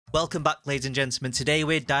Welcome back, ladies and gentlemen. Today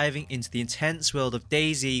we're diving into the intense world of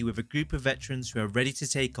DayZ with a group of veterans who are ready to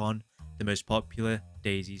take on the most popular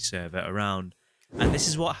DayZ server around. And this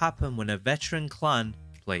is what happened when a veteran clan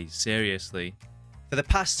plays seriously. For the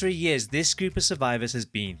past 3 years, this group of survivors has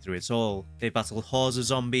been through it all. They've battled hordes of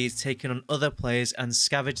zombies, taken on other players and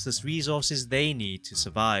scavenged the resources they need to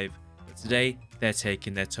survive. But today, they're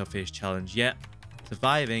taking their toughest challenge yet,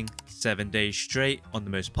 surviving 7 days straight on the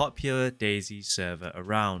most popular DayZ server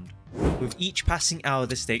around. With each passing hour,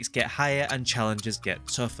 the stakes get higher and challenges get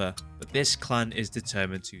tougher, but this clan is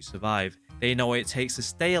determined to survive. They know what it takes to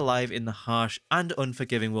stay alive in the harsh and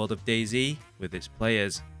unforgiving world of DayZ with its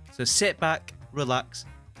players. So sit back, relax,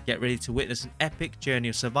 get ready to witness an epic journey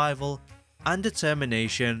of survival and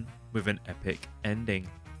determination with an epic ending.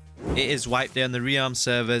 It is wipe day on the Rearmed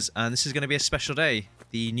servers, and this is going to be a special day.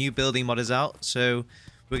 The new building mod is out, so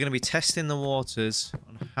we're going to be testing the waters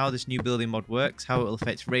on how this new building mod works, how it will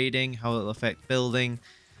affect raiding, how it will affect building,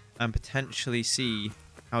 and potentially see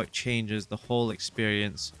how it changes the whole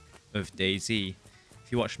experience of DayZ.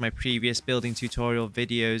 If you watched my previous building tutorial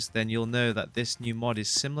videos, then you'll know that this new mod is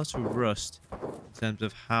similar to Rust in terms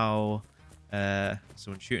of how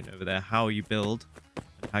someone's shooting over there, how you build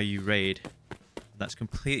and how you raid. And that's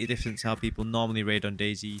completely different to how people normally raid on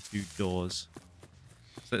DayZ through doors.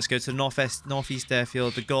 So let's go to the northeast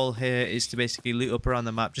airfield. The goal here is to basically loot up around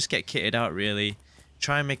the map, just get kitted out really.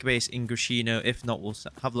 Try and make a base in Grishino. If not, we'll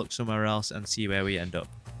have a look somewhere else and see where we end up.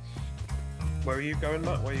 Where are you going,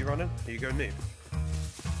 Matt? Where are you running? Are you going new?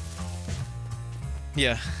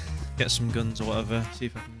 Yeah, get some guns or whatever. See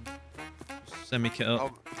if I can send me kit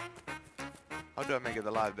up. How do I make it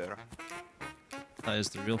alive there? That is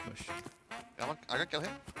the real question. I can kill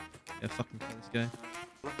him. Yeah, fucking kill this guy.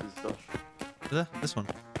 What is that? There, this one.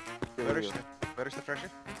 Where is the fresher?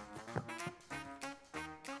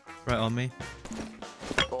 Right on me.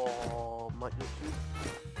 Oh, Mike,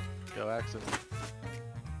 Yo, Axel.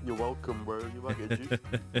 you're welcome, bro. You might get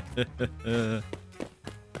juice.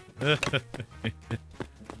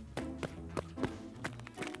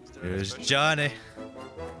 Here's Johnny.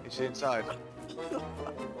 He's inside.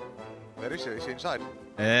 Where is he? Is he inside?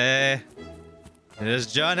 Hey, here's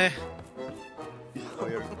Johnny. Oh,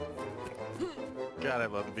 you're... Got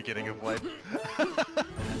him at the beginning of life.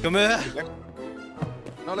 Come here.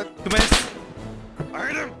 No, let... Come here. I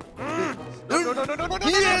heard him! No!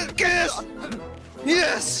 Yes!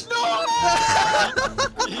 Yes!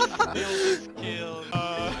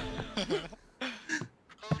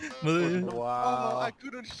 No! Wow. Oh, I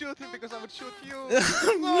couldn't shoot him because I would shoot you!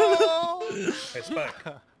 No! It's back.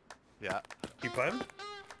 Yeah. You playing?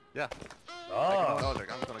 Yeah. Oh. I'm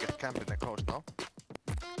gonna get camped in the coast now.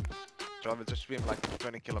 So I will just swim like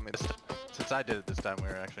 20 kilometers. Since I did it this time, we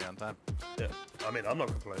were actually on time. Yeah. I mean, I'm not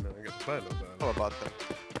complaining. I get to play a little bit. How about that?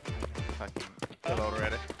 If I can kill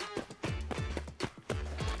already.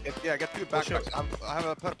 Get 2 backpacks. I have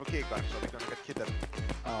a purple key card, so we're gonna get kidnapped.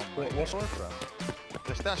 Wait, what's wrong from?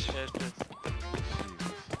 The stash.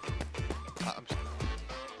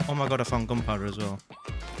 Oh my god, I found gunpowder as well.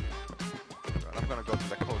 I'm gonna go to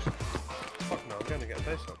the coast. Fuck no, I'm gonna get a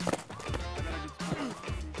base up.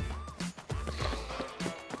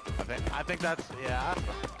 I think that's yeah.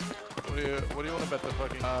 What do you want to bet the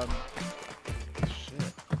fucking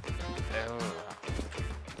shit? I don't know.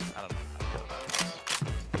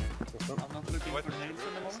 I'm not looking for nails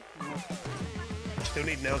in the moment. Still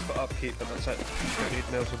need nails for upkeep, and that's it. Don't need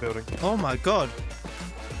nails for building. Oh my god.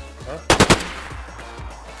 Huh?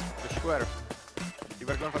 The square. You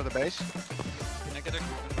were going for the base? Can I get a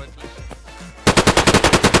group invite, please?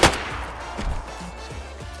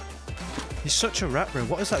 He's such a rat, bro.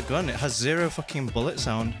 What is that gun? It has 0 fucking bullet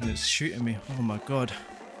sound and it's shooting me. Oh my god.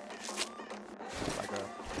 Like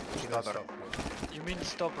a... You mean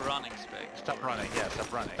stop running, Spec? Stop running. Yeah,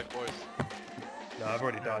 stop running. Like boys. No, I've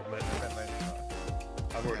already died, mate.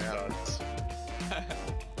 I've already died.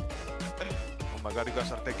 Oh my god, you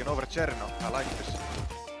guys are taking over Cherno. I like this.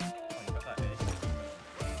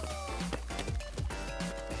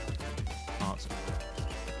 Parts.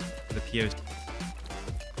 The POs.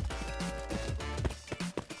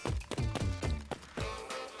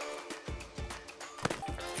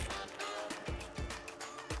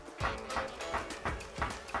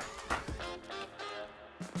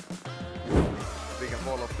 We can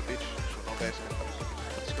fall off the beach, so no basement.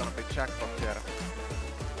 It's gonna be jackpot here.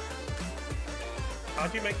 How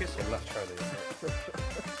do you make it so let's try this?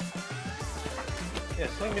 Yeah,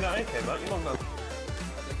 sling me that AK, mate. You long enough.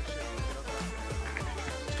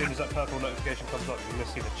 As soon as that purple notification comes up, you're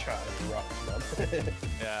gonna see the chat erupt, man.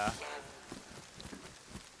 Yeah.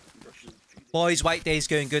 Boys, White Day's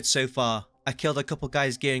going good so far. I I killed a couple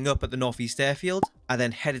guys gearing up at the northeast airfield. I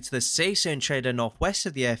then headed to the safe zone trader northwest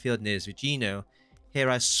of the airfield near Vigino. Here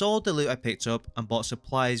I sold the loot I picked up and bought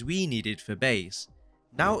supplies we needed for base.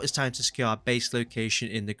 Now it's time to secure our base location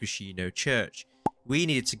in the Grishino church. We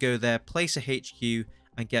needed to go there, place a HQ,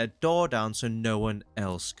 and get a door down so no one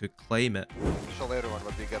else could claim it. Show everyone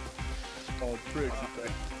what we get. Oh, pretty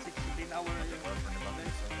 16 hours.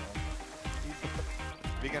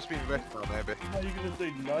 We can spin wet now, maybe. How are you gonna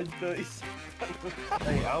do 9:30?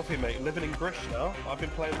 Hey, Alfie, mate, living in Grish now. I've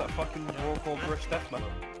been playing that fucking raw called Grish Deathmatch.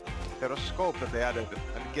 There was a scope that they added,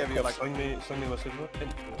 and it gave you like. Send me a message.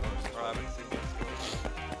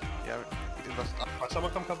 Yeah, it was. Right,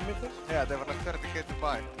 someone come cover me, please? Yeah, they were like 30k to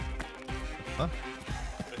buy. Huh?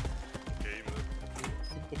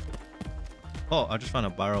 Oh, I just found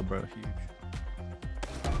a barrel, bro. Huge.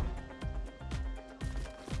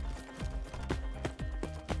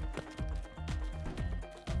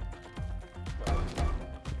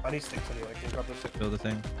 I need sticks anyway. Can you grab the sticks? Build the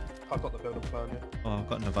thing. I've got the building plan, yeah. Oh, I've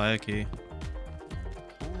got a Navia key.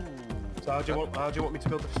 So how do you want me to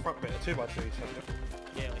build this front bit? A 2x3,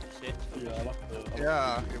 Yeah, like 6. Yeah, I like the.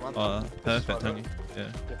 Yeah, you want Oh, perfect, fine, thank you.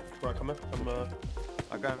 Yeah. Yeah. Right, come in.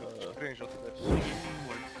 I can screenshot this.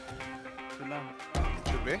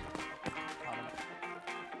 Should be.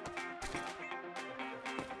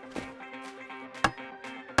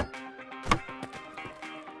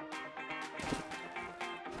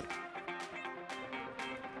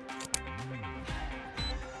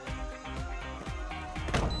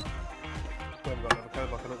 We haven't got another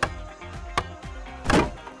code like another.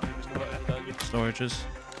 Storages.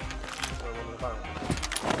 One in the barrel.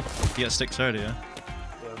 You get sticks already, yeah?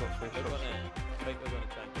 Yeah, I've got 3 We're shots. gonna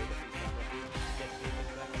try to do that.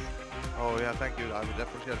 Oh yeah, thank you. I would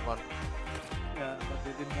appreciate one. Yeah, but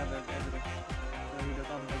they didn't have that evidence.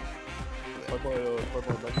 Bye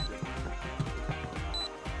bye, next year.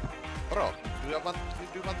 Bro, do you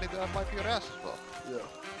want me to buy for your ass as well? Yeah.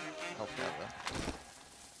 Okay, then.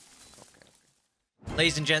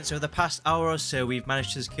 Ladies and gents, over the past hour or so, we've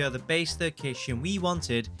managed to secure the base location we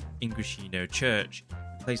wanted in Grishino Church.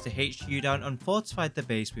 We placed a HQ down and fortified the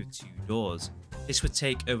base with 2 doors. This would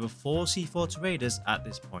take over 4 C4 raiders at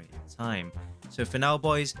this point in time. So for now,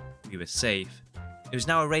 boys, we were safe. It was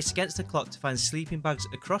now a race against the clock to find sleeping bags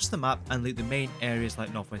across the map and loot the main areas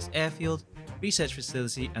like Northwest Airfield, Research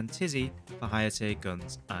Facility and Tizzy for higher tier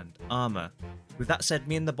guns and armour. With that said,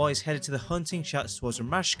 me and the boys headed to the hunting shacks towards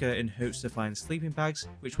Ramashka in hopes to find sleeping bags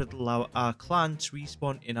which would allow our clan to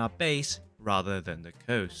respawn in our base rather than the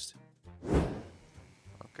coast. Okay.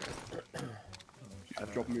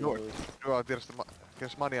 Drop me No,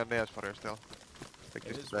 there's money on nails for you still. Take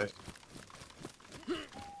this base.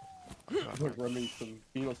 running some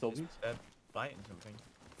Dino Selvies. Biting something.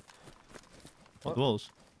 What, the walls?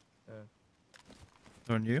 Yeah.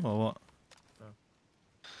 They're on you or what?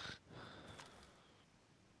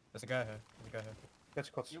 There's a guy here. There's a guy here. Get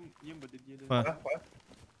your cots. Yumba, did you do Where? Where?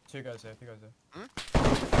 2 guys here. 2 guys here.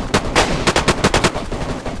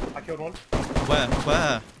 I killed one. Where?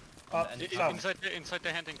 South. Inside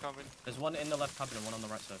the hunting cabin. There's one in the left cabin and one on the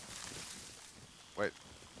right side. Wait.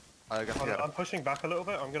 I got here. I'm pushing back a little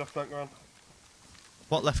bit. I'm gonna flank around.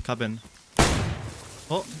 What left cabin?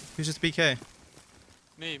 Oh, who's this BK?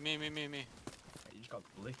 Me. You just got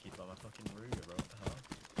blickied by my fucking Ruger, bro. What the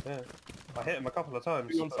hell? Yeah. I hit him a couple of times.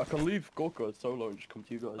 To be honest, I can leave Gorka solo and just come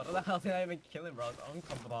to you guys. How the hell did I even kill him, bro? I was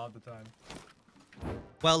uncomfortable half the time.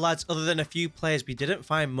 Well lads, other than a few players, we didn't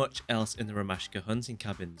find much else in the Ramashka hunting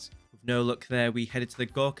cabins. With no luck there, we headed to the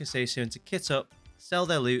Gorka safe zone to kit up, sell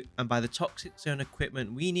their loot and buy the toxic zone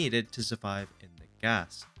equipment we needed to survive in the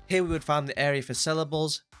gas. Here we would find the area for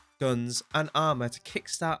sellables, guns and armor to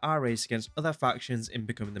kickstart our race against other factions in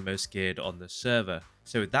becoming the most geared on the server.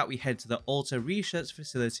 So with that we head to the Alta research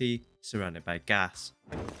facility surrounded by gas.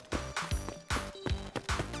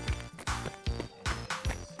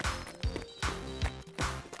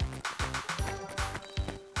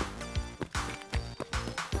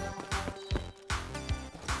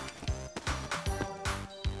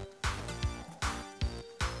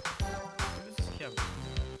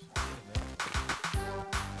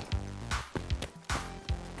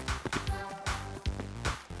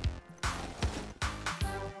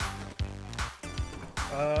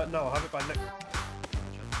 No, I'll have it by next.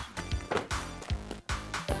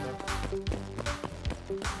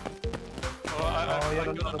 I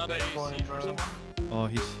don't got know another the AC Bitcoin, for bro. someone. Oh,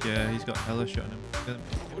 he's got hella shot on him. Get him.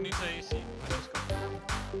 Who needs a AC? I just got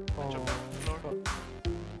Oh, jump on the floor.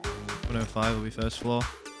 105 will be first floor. Yeah,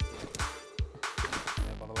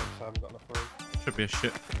 by the way, so I haven't got enough room. Should be a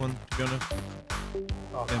shit one, to be honest.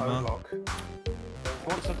 Oh, Yeah, code man. lock.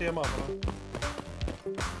 What's the DMR, bro?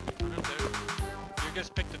 You guys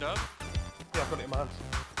picked it up? Yeah, I've got it in my hands.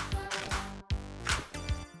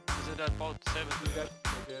 Is it about 7?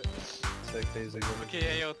 Take DayZ.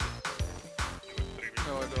 Okay, yeah,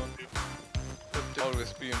 No, I don't. It'll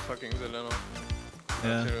always be in fucking Zeleno.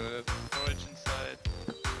 Yeah. origin side.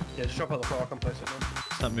 Yeah, just drop out the floor, I can place it now.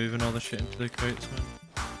 Start moving all the shit into the crates, man.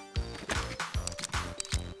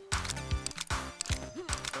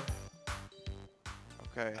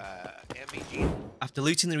 Okay. MEG. After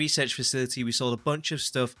looting the research facility, we sold a bunch of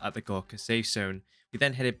stuff at the Gorka safe zone. We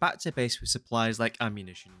then headed back to base with supplies like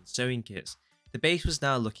ammunition and sewing kits. The base was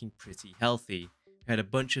now looking pretty healthy. We had a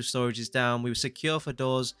bunch of storages down, we were secure for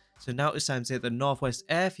doors, so now it was time to hit the northwest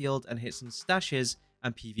airfield and hit some stashes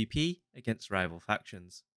and PvP against rival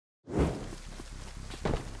factions.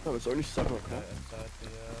 No, it's only 7 o'clock.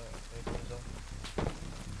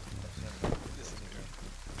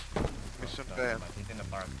 Mission failed. He's in the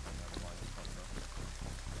park.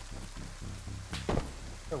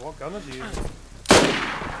 Hey, what gun is he using?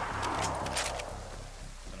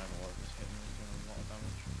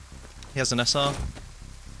 He has an SR.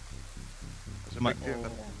 There's a My- big team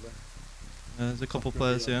that- There's a couple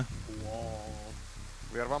players here.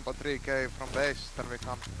 We are 1.3k from base, then we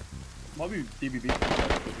come. Might be DBB.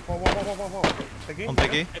 Whoa. Piggy? On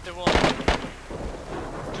Piggy. Hit the wall.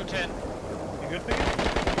 210. You good, Piggy?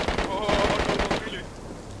 Oh, no, really?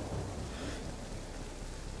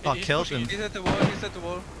 Oh, He's killed pushing him. it. He's at the wall, he's at the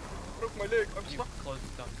wall. Broke my leg. I'm stuck. Close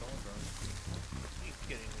down goal, bro. You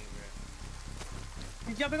kidding me, bro?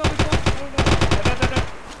 He's jumping on the wall!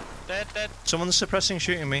 Dead. Someone's suppressing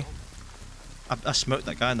shooting me. I smoked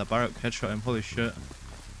that guy in the barrack, headshot him, holy shit.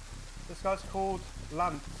 This guy's called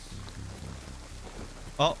Lance.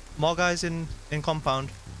 Oh, more guys in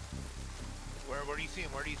compound. Where do you see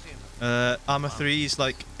him? Armor 3, he's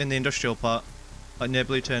like in the industrial part, like near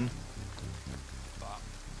blue tin.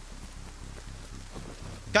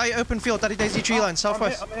 Guy, open field, Daddy DayZ tree line,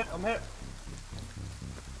 southwest. I'm hit.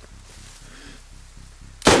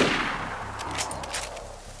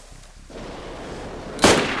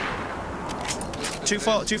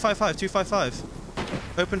 255.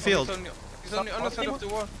 Open field. He's on the other side of the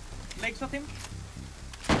wall. Legs of him.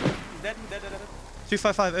 Dead.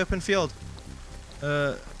 255, open field.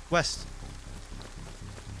 West.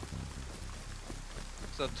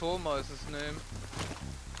 Satoma is his name.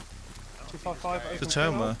 255. The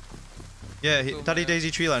Toma. Yeah, Daddy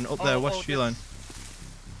DayZ tree line, up there, west tree line.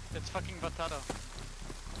 It's fucking Vatada.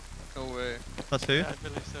 No way. That's who? Yeah, I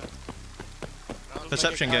believe so.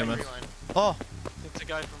 Perception gamer. Oh, It's a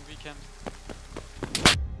guy from Weekend.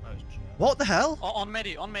 what the hell? Oh, on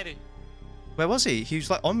Matty. Where was he? He was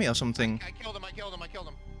like on me or something. I killed him.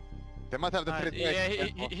 They might have the third Yeah,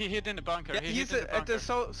 base. he hid in the bunker. Yeah, he he's hid in the at the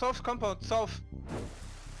bunker. south compound, south.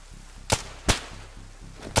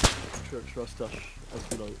 Trust dash.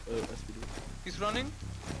 SVD. He's running.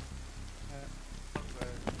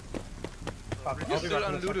 I'll You're be still back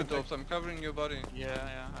in a unlooted, second. Dobbs. I'm covering your body. Yeah,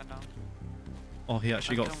 I know. Oh, he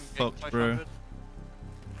actually got I don't fucked, get bro. 500.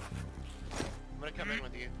 I'm gonna come in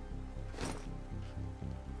with you.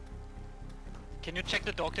 Can you check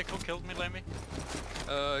the doctor who killed me, Lemmy?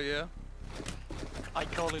 Yeah. I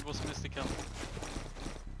call it was mystical.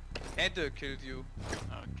 Edda killed you.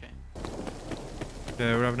 Okay.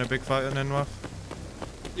 Yeah, we're having a big fight on NWAF.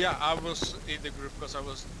 Yeah, I was in the group because I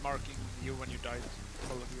was marking you when you died,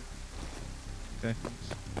 all of you. Okay, thanks.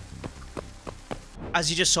 As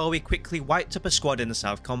you just saw, we quickly wiped up a squad in the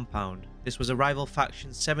south compound. This was a rival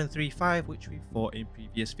faction 735, which we fought in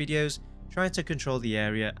previous videos, trying to control the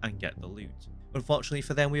area and get the loot. Unfortunately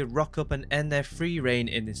for them, we would rock up and end their free reign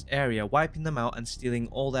in this area, wiping them out and stealing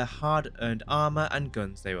all their hard-earned armor and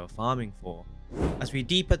guns they were farming for. As we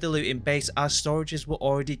deep at the loot in base, our storages were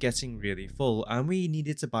already getting really full, and we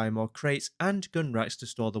needed to buy more crates and gun racks to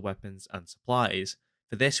store the weapons and supplies.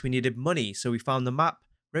 For this, we needed money, so we found the map,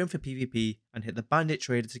 roamed for PvP, and hit the bandit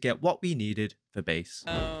trader to get what we needed for base.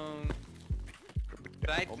 Right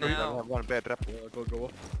Oh, now. I have one bed rep. Go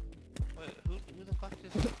up. Wait, who the fuck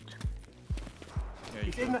is this?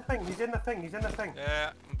 He's in the thing. Yeah,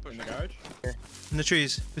 I'm In pushing. the garage? In the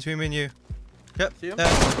trees, between me and you. Yep, See him? there.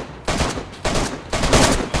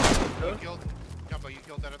 You killed Jumbo, you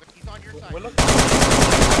killed that other. He's on your side. We're looking.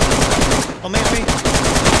 Oh, maybe.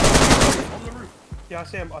 On the roof. Yeah, I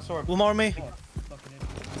see him. I saw him. One more on me.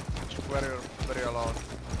 Very alone.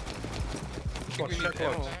 Watch, We need check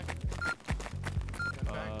ammo. watch.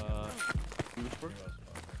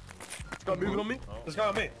 This guy moving on me. This guy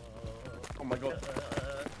on me. Oh my god.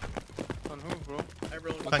 On who, bro?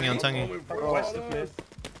 Tangy on Tangy. West of me.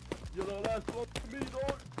 You're the last one for me,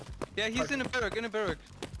 dog. Yeah, he's in a barrack,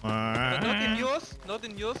 But not in yours,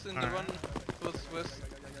 in the one was west.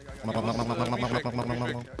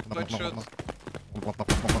 White shirts.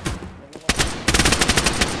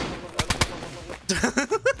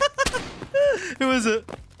 Who is it?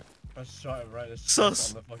 I shot him right as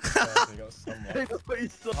Sus. on the fucking stairs, he got someone.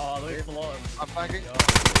 Oh, look at the line. I'm flanking.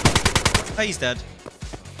 Oh, he's dead.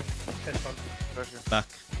 Back.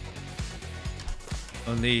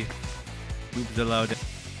 Only moves allowed.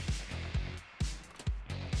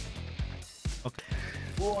 Okay.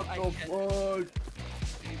 What the fuck?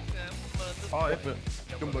 Oh, but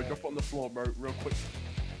Gumbo, drop on the floor, bro, real quick.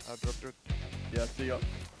 I dropped it. Yeah, see ya.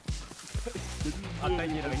 I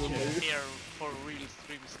think you know shit. Here for real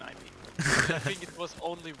stream sniping. I think it was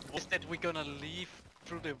only that we're gonna leave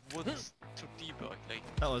through the woods to debug. Like,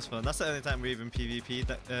 That was fun. That's the only time we even PvP'd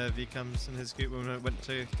that V comes in his group when we went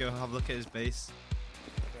to go have a look at his base.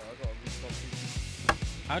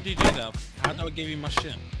 How do you do that? How do I give you my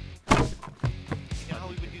shit? You know how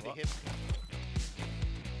we would do the hip?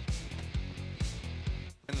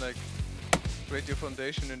 And like, create your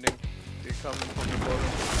foundation and then they come from the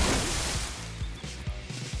bottom.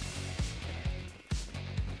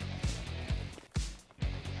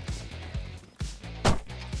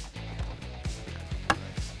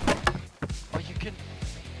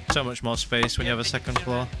 So much more space when you have a second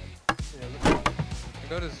floor. I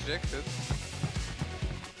got his jacket.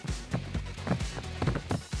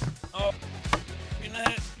 Oh, you know,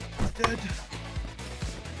 He's dead.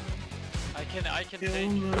 I can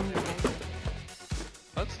take it.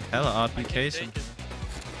 What? Hella I can RPK take some. it.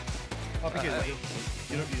 You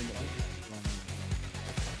don't need it.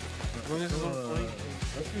 When is it on point?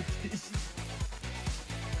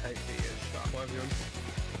 I see a shot.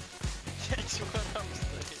 It's what I'm saying.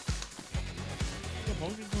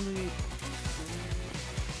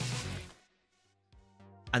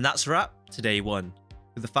 And that's a wrap to day one.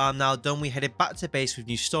 With the farm now done, we headed back to base with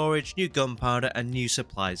new storage, new gunpowder and new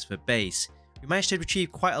supplies for base. We managed to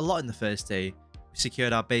achieve quite a lot in the first day. We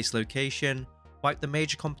secured our base location, wiped the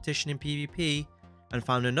major competition in PvP, and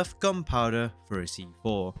found enough gunpowder for a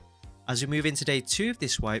C4. As we move into day 2 of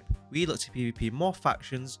this wipe, we look to PvP more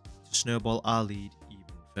factions to snowball our lead even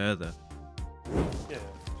further. Yeah.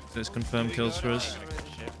 So it's confirmed kills for us.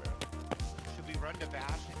 Should we run to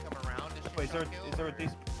Bash and come around? Wait, is there a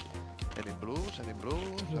decent... Any blues? Any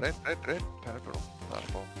blues? Red, purple, purple.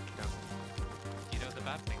 You know the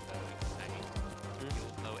bad thing though,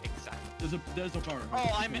 you'll know exactly. There's a bar. Oh,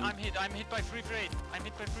 I'm hit by free trade. I'm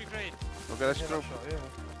hit by free trade. Okay, let's go.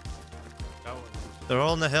 They're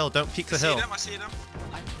all on the hill, don't peek the hill. I see them.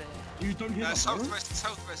 I'm there. You don't hear that,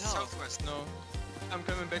 Southwest. No. I'm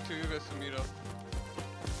coming back to you guys to meet up.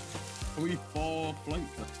 Are we far flank?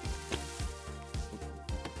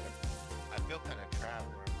 I feel kind of trapped.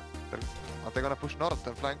 Are they gonna push north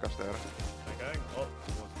and flank us there? They're going up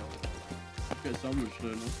towards north. Get sandwiched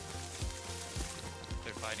there now.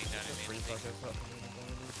 They're fighting down in the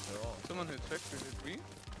Someone hit factory, hit me?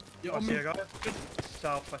 Yeah, I see a guy.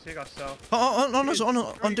 South, I see a guy south. On do it. On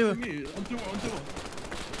do it.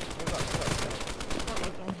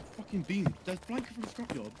 I'm fucking beamed. There's flanking from the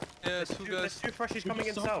scrapyard. Yeah, two There's guys. two freshies coming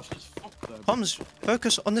in south. Poms,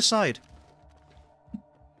 focus on this side.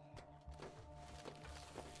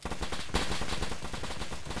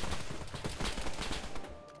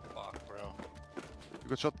 Fuck, bro. You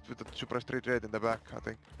got shot with the Super Street Raid in the back, I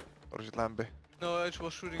think. Or is it Lamby? No, I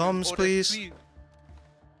was shooting. Bombs, there's please.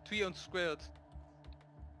 Three on squared.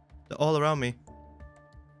 They're all around me.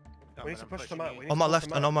 We need to push them out. On my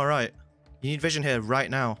left and on my right. You need vision here right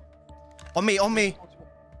now. On me.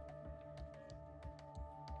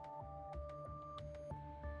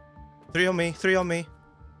 Three on me.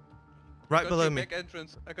 Right below me. Back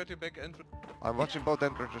entrance. I got your back entrance. I'm watching both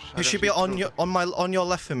entrances. You should be on your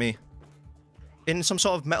left for me. In some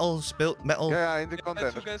sort of metal. Yeah, in the Two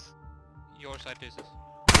container. guys. Your side is.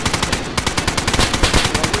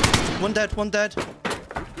 One dead. Two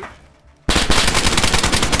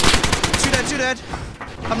dead.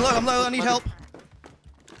 I'm low, I need help.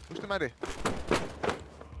 Push the Matty.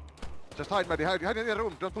 Just hide, Matty. Hide in the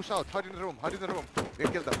room. Don't push out. Hide in the room. You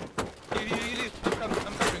kill them. You. I'm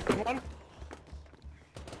coming. Come on.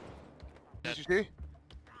 Did you see?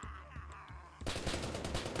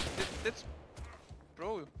 That's...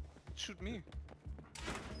 Bro, shoot me.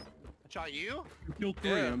 Shot you? We killed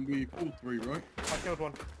 3 and we called 3, right? I killed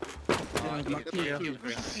one. Yeah, Matt killed 2.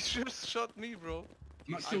 He just shot me, bro.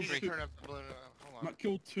 Matt I killed can 2. turn up the balloon. Hold on. Matt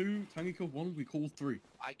killed 2, Tangy killed 1, we called 3.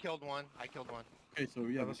 I killed one. Okay, so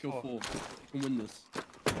yeah, we was killed 4. 4. We can win this.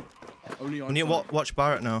 Only I We need to watch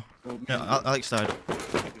Barrett now. Well, Yeah, Alex died.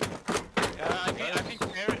 I think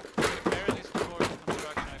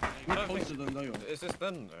faster than they are. Is this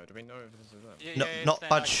done? Do we know if this is done? Yeah, No, yeah, not it's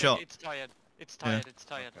bad like, shot. It's tired. It's tired. It's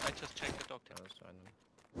tired. Okay. I just checked the doctor.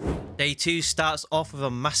 Day 2 starts off with a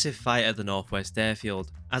massive fight at the northwest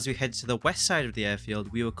airfield. As we head to the west side of the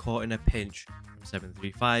airfield, we were caught in a pinch from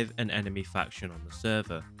 735, an enemy faction on the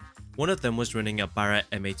server. One of them was running a Barrett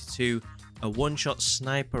M82, a one-shot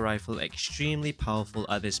sniper rifle extremely powerful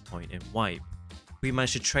at this point in wipe. We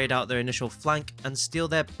managed to trade out their initial flank and steal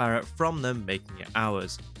their Barrett from them, making it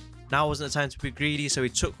ours. Now wasn't the time to be greedy, so we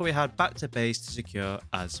took what we had back to base to secure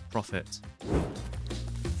as profit.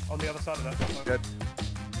 On the other side of that. Good.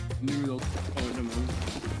 Knew those. Oh, never mind.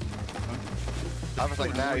 I was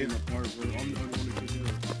like, nah, I'm you. the only one who could do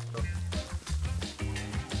it.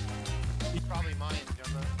 He's probably mine,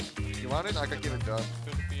 Jumbo. You want it? I can give it to us.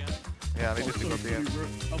 Go to PM. Yeah, I need Oh, to go so PM.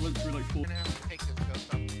 I went through like 4 We're gonna have to take this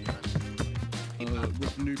ghost up.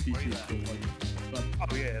 with new PCs. So like, but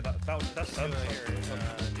Oh yeah, that's done.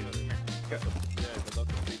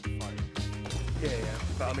 Yeah.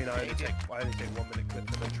 But I mean, I only take 1 minute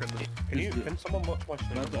clips and then trim them. Can someone watch my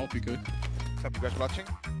stream? that'll be good. You guys watching?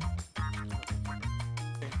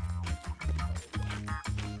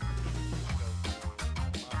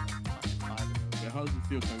 Yeah, how does it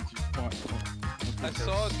feel going to fight? I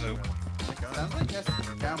saw it though. Sounds like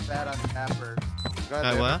that's down bad on Tapper.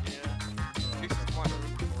 Guys, Where?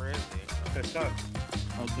 Where is he? Let's go.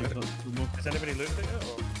 I'll take that. Has anybody looted it yet?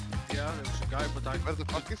 Or? Yeah, there's a guy, but I where the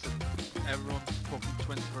fuck is it? everyone fucking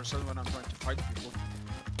 24/7 when I'm trying to fight people.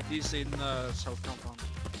 He's in South Compound.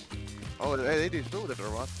 Oh, they did loot it or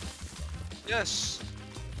what? Yes.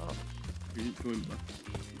 He's going back.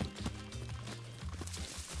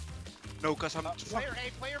 No, cause I'm. Player,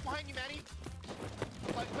 hey, player behind you, Matty.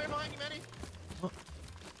 Player behind you, Matty.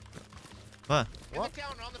 What? In the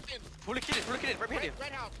town, on the fence. Fully kidded, right behind you.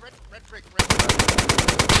 Red house, red brick,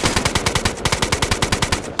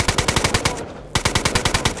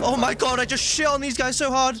 Oh my god, I just shit on these guys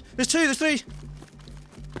so hard. There's 2, there's 3.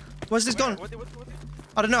 Where's this gone? What?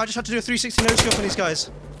 I don't know, I just had to do a 360 no scope on these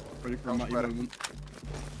guys. Ready for a Matty moment.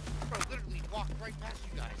 Bro, literally walked right past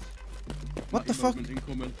you guys. What the fuck? Moment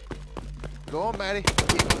incoming. Go on, Matty.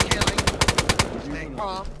 Keep killing. Stay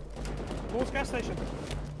calm. Towards gas station.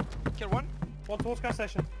 Kill one. One towards gas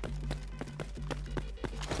station.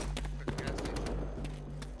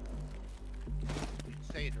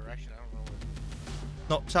 Say a direction, I don't know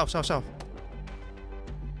where. No, south.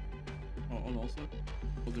 Oh, on also.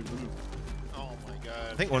 Oh, they're running. Oh my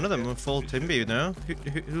god. I think one of them were full Timby, you know?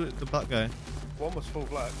 Who the black guy? One was full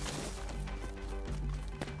black.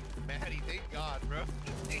 Matty, thank God, bro.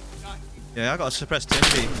 Thank God. Yeah, I got a suppressed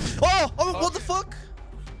Timby. Oh, what the fuck?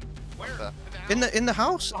 Where? In the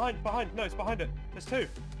house? Behind. No, it's behind it. There's 2.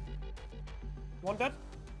 One dead.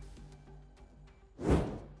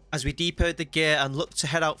 As we depoted the gear and looked to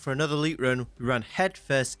head out for another loot run, we ran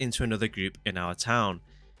headfirst into another group in our town.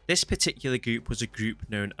 This particular group was a group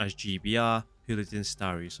known as GBR, who lived in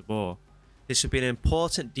Starry Sabor. This would be an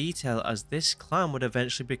important detail as this clan would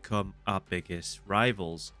eventually become our biggest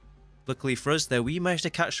rivals. Luckily for us though, we managed to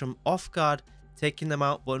catch them off guard, taking them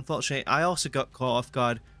out, but unfortunately I also got caught off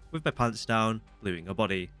guard with my pants down, looting a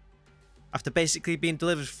body. After basically being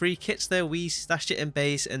delivered free kits though, we stashed it in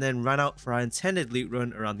base and then ran out for our intended loot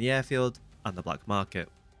run around the airfield and the black market.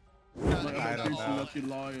 Like, I'm actually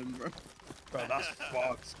lying, bro. Bro, that's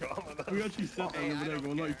fucked, Scott. We actually said that over there,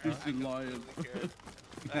 we're like, this is lying.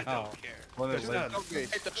 I don't care. Hey,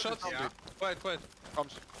 the shots. Quiet.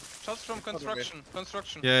 Shots from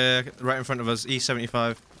construction. Yeah, right in front of us,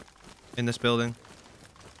 E75 in this building.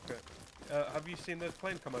 Have you seen the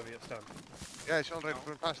plane come over yet, Stan? Yeah, it's already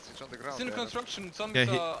past. It's on the ground. It's in yeah. construction. Some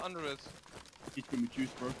Yeah, under it. He's gonna be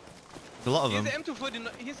juiced, bro. There's a lot of He's them. the M249.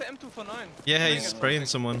 He's the M249. Yeah, Spraying he's at spraying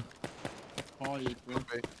something. someone. Oh, yeah, bro.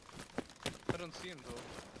 Okay. I don't see him though.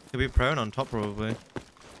 He'll be prone on top probably. No,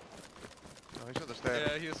 he's on the stairs.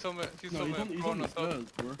 Yeah, he's somewhere. He's No, somewhere. he's on prone the on top. stairs,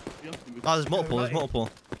 bro. He has to be. Oh, there's multiple.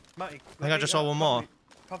 Matty, I think I just saw one more.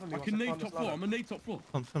 Cover me I once can nade find top this floor. ladder. I'm a nade top floor.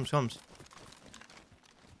 Comes.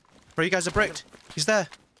 Bro, you guys are bricked. He's there.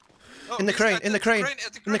 Oh, In the he's crane, at in the crane.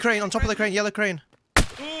 at In the crane, on top of the crane, yellow crane.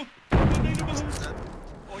 Oh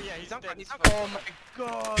yeah, he's dead. Oh my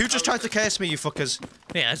god. Who just tried to curse me, you fuckers?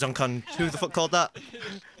 Yeah, Zonkon. Who the fuck called that?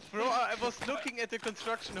 Bro, I was looking at the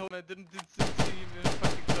construction home and I didn't see the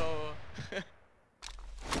fucking tower.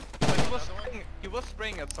 But he was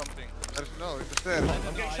spraying at something. There's no, it's the stairs.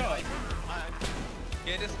 I'm getting shot.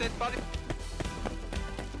 Yeah, there's dead body.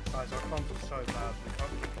 Guys, our comms are so bad.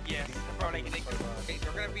 Yes, bro, like,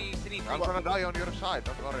 they're gonna be sitting. I'm gonna die on your side,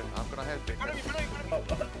 don't worry. I'm gonna help you.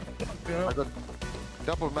 I got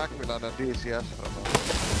double Macmillan and DCS from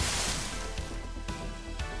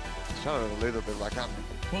shot it a little bit, but I can't.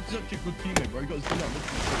 What's such a good teammate, bro? You got to see that.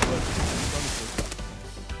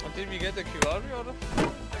 And did we get the QR oder?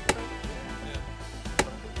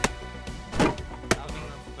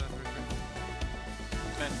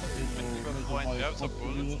 You have some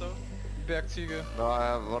bullets though? Bergziege. No, I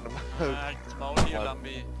have one of my... Small here,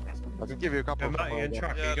 Lambi. I can give you a couple Yeah, of Matty and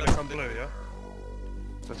Chuck, Yeah, are you gonna that's come the- blue, yeah?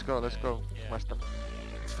 Let's go, let's go. Yeah. Western. Du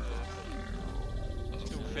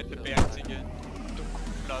fette Bergziege. Du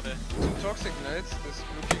Kuhflade. Some toxic nades. This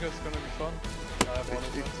blue kicker is gonna be fun. I have one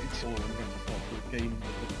of them. It's all I'm going to start with a game.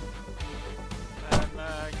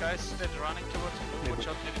 Guys that are running towards blue, watch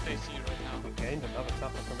out at DayZ right now. Gained another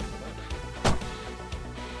tapper from it.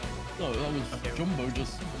 No, that was Jumbo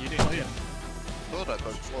just... You didn't. Oh, yeah. Thought I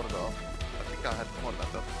got more though. I think I had more than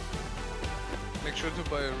that. Make sure to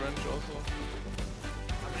buy a wrench also.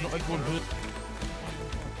 Not everyone heard.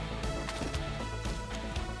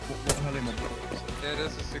 What the hell am I doing? Yeah,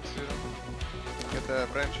 there's a 6-0. Get the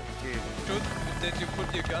wrench and the key. Good that you put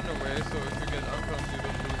your gun away, so if you get unbound, you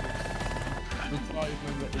don't lose it.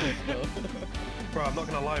 Bro, I'm not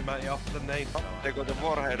gonna lie, Matty, after the nade. They got the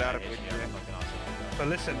warhead out of it. But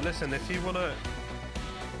listen, if you wanna...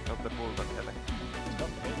 Not the bull, but heli.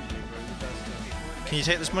 Can you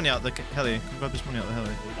take this money out the heli? Can you grab this money out the heli?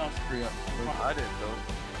 I didn't know.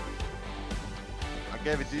 I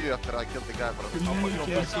gave it to you after I killed the guy, but Someone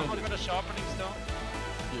got a sharpening stone?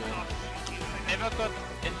 Yeah. Never got,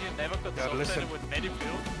 and you never got Yeah, listen. something with Matty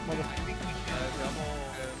build?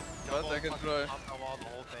 But I can try.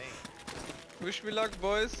 Wish me luck,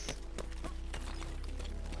 boys.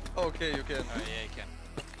 Okay, you can. Oh yeah, you can.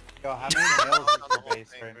 Yo, how many nails is your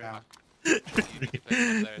base right now? You can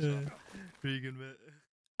play there as well.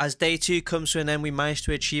 As day 2 comes to an end, we managed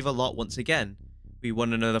to achieve a lot once again. We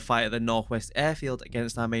won another fight at the Northwest Airfield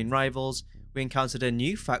against our main rivals, we encountered a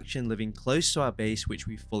new faction living close to our base which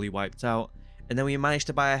we fully wiped out, and then we managed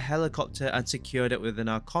to buy a helicopter and secured it within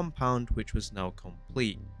our compound, which was now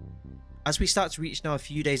complete. As we start to reach now a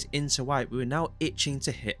few days into wipe, we were now itching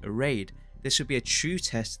to hit a raid. This would be a true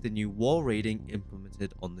test of the new wall raiding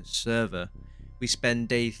implemented on this server. We spend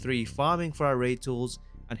day 3 farming for our raid tools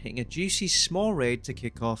and hitting a juicy small raid to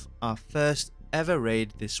kick off our first ever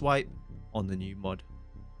raid this wipe on the new mod.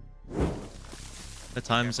 The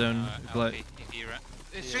time zone. Alfie, if you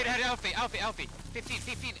run. Straight ahead, Alfie.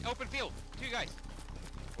 15, open field. 2 guys.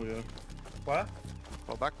 Oh, yeah. Where?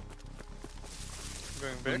 fall back.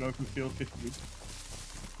 Going Back. back. Open field, 50 good.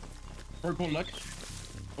 Broke one leg.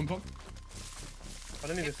 One pump. I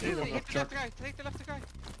don't even see them. Hit the left guy, take the left guy.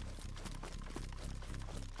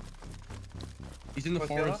 He's in the What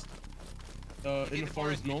forest. In In the the forest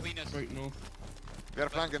forest north. between us. Straight north. We are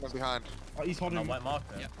flanking them behind. Oh, he's holding. On white mark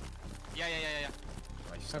there. Yeah.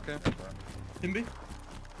 Nice. Okay. Timby.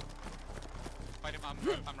 Fight him, I'm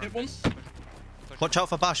Hit running. once. Watch out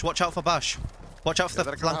for Bash, watch out for Bash. Watch out for Yeah, the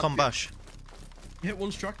they're gonna flank on have you. Bash. Hit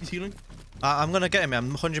one's track. He's healing. I'm gonna get him, I'm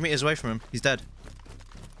 100 meters away from him. He's dead.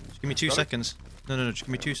 Just give me 2 Got it? seconds. No, just give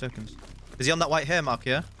me 2 seconds. Is he on that white hair mark,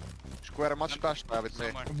 yeah? Square much bash now with me.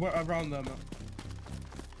 Somewhere. We're around there, man.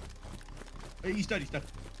 Hey, he's dead.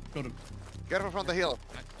 Got him. Careful from the hill.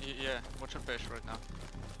 Yeah, watch your fish right now.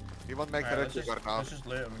 He won't make Alright, the let's red just, trigger now. let's just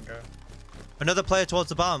loot him and go. Another player towards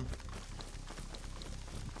the bomb.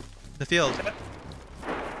 The field.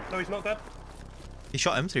 No, he's not dead. He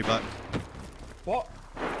shot him 3 back. What?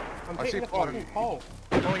 I'm I hitting see the four. fucking pole.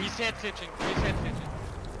 Oh, he's head hitching.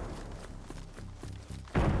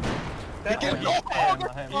 Dead. Get-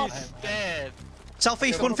 He's dead.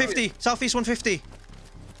 Southeast 150. Southeast 150.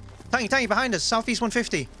 Tangy, behind us. Southeast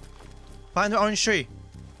 150. Behind the orange tree.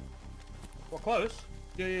 What, close?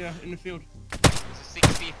 Yeah. In the field. It's a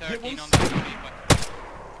 60-13 on the tree, but...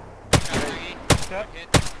 Dead.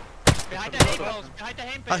 Behind the hay bales, behind the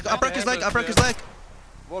hay bales. I broke his leg. I broke his leg.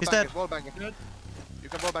 Wall He's banging, dead. wall banging. Dead. You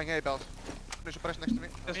can wall bang hay bells. Finish your press next to me.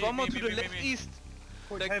 There's Me, one more me, to me, the me, left me. east.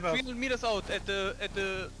 Quick, Like hay bells. 300 meters out at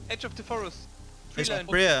the edge of the forest. Tree It's line.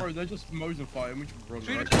 Bria. Bro, they're just Mosin fighting. We should run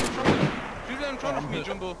Tree line right. in front of me. Tree line in front of me,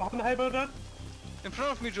 Jumbo. Behind the hay bale, dead. In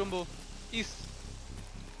front of me, Jumbo. East.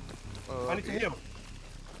 I need to heal.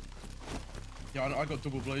 Yeah, I got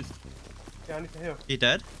double blazed. Yeah, I need to heal. He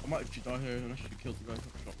dead? I might actually die here unless you killed the guy who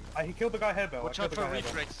shot me. He killed the guy hay bale. Watch I out killed for the guy hay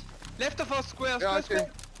bale. reflex. Left of us, square, Yeah, I square, see.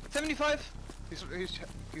 square. 75. He's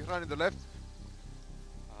running to the left.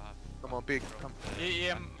 Come on, big. Come.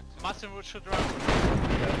 Yeah, Martin should run.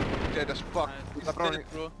 Dead as fuck. He's Stop running.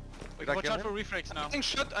 dead, bro. Did I Watch kill out him? for reflex now.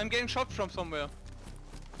 I'm getting shot from somewhere.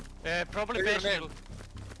 Probably Say your Bash name. Hill.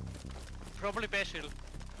 Probably Bash Hill.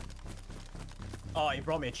 Oh, he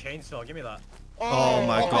brought me a chainsaw. Give me that. Oh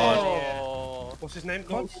my god. Oh. What's his name No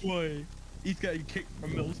called? way. He's getting kicked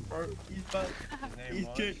from Mills, bro. He's back. He's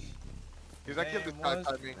kicked. He's like, kill this guy,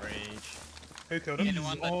 I mean. Who killed him?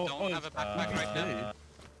 Anyone that don't have a backpack right now?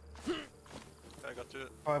 I got to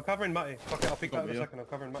it. Oh, I'm covering Matty. Fuck it, I'll pick that in a second. I'm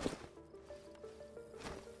covering Matty.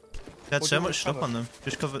 They had so much stuff on them.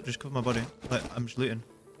 Just cover my body. Like, I'm just looting.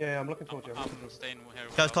 Yeah, I'm looking towards you. I'm staying here.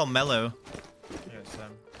 This guy's called Mellow. Yeah,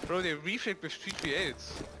 Sam. Bro, they refragged with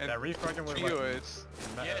 338s. And They're refragging with 308s.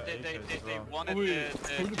 Yeah, they wanted We're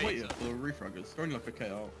just waiting taser. for the refraggers. It's going like a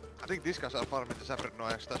KO. I think these guys are farming the separate no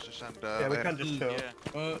stashes and Yeah, we can just chill.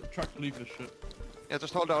 Yeah. Track, leave this shit. yeah,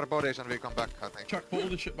 just hold our bodies and we come back, I think. Track, put all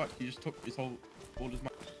this shit back. He just took his whole, all his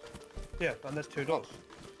Yeah, and there's 2 doors.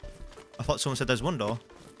 I thought someone said there's one door.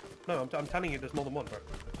 No, I'm telling you there's more than one, bro.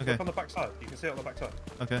 Okay. Look on the back side. You can see it on the back side.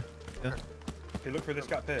 Okay. Yeah. If you look through this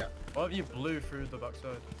gap here. What if you blew through the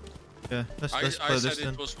backside? Yeah. Let's I blow this said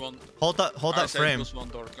then. it was one. Hold that I said frame. it was one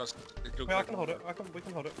door because it looked Yeah, I like can hold it. We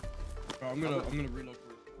can hold it. I'm gonna reload.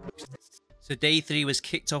 So day 3 was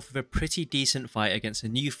kicked off with a pretty decent fight against a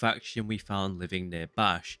new faction we found living near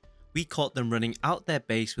Bash. We caught them running out their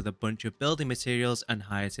base with a bunch of building materials and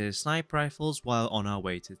higher tier sniper rifles while on our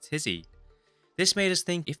way to Tizzy. This made us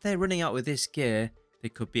think if they're running out with this gear, they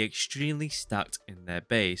could be extremely stacked in their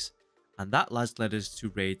base. And that led us to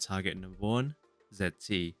raid target number 1,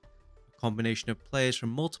 ZT, a combination of players from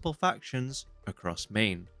multiple factions across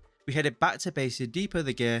Maine. We headed back to base to depot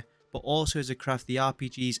the gear, but also to craft the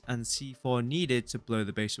RPGs and C4 needed to blow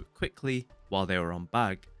the base up quickly while they were on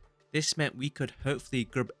bag. This meant we could hopefully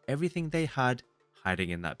grab everything they had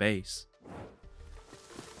hiding in that base.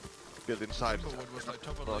 Build inside.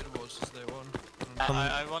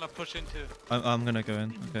 I wanna push into. I'm gonna go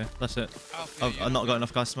in. Okay, that's it. I've not got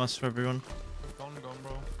enough gas mask for everyone. Gone,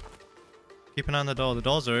 bro. Keep an eye on the door. The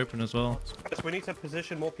doors are open as well. Guys, we need to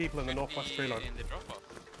position more people in the northwest tree line. In the drop off.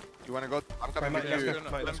 You wanna go? I'm coming Mate, with let's you. go.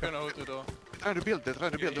 Mate, let's I'm go. gonna hold the door. They're trying to build, though.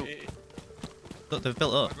 Look, they've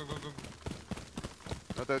built up.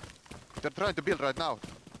 No, they're trying to build right now.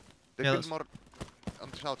 They Yeah, build more on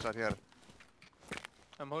the south side here.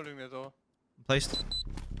 I'm holding the door. Placed.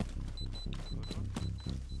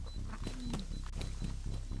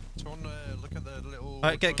 Look at the little...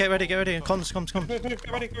 Alright, get ready. Comms.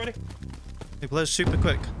 Get ready. We blow super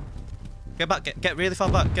quick. Get back. Get really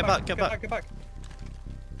far back. Get back. Get back. Get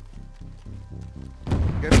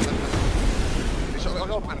it. It's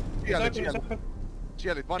open. It's open.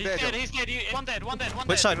 Seal it. One dead. He's dead. One dead.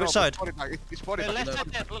 Which side? It's body back. It's body back.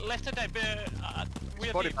 Left side dead. We It's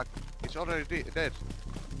are body deep. back. It's already dead.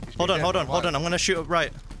 Hold on. I'm gonna shoot up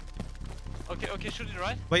right. Okay, shoot it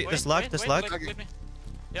right. Wait, there's lag. Wait, with me.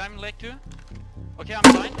 Yeah, I'm lag too. Okay, I'm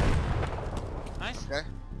fine. Nice. Okay.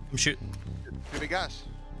 I'm shooting. Do we gas?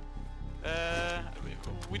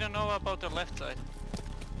 We don't know about the left side.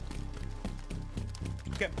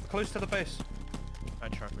 Get close to the base. I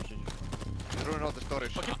track which is. Ruin all the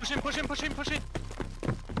storage. Okay, push in.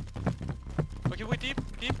 Okay, we're deep.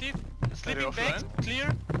 Sleeping off, bags,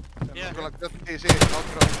 clear. Yeah. Go like that. Easy.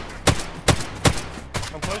 Outro.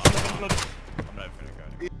 I'm close to the flood. I'm not even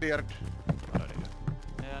gonna go. Cleared. I don't need it.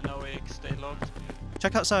 Yeah, no X, stay locked.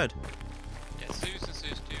 Check outside. Yeah, Zeus and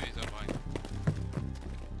Zeus 2 is online.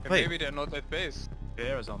 Wait. Maybe they're not at base.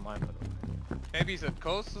 Beer is online, by the way. Maybe he's at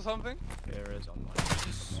coast or something? Beer is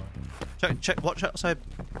online. Check. Watch outside.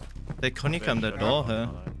 They honeycomb the door here.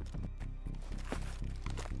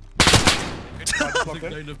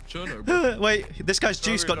 Wait, this guy's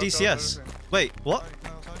juice got DCS. Wait, what?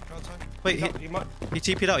 Wait, he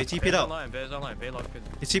TP'd out. Beer's online. Beer locked in.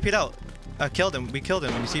 He TP'd out. I killed him. We killed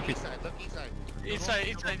him when he TP'd.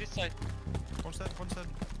 Inside. One side.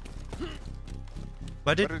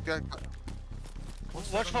 Where did?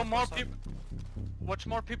 Watch for more people. Watch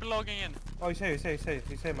more people logging in. Oh, he's here, mate.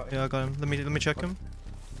 Yeah, I got him. Let me check him.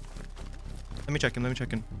 Let me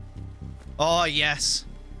check him. Oh yes.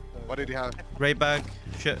 What did he have? Raid bag.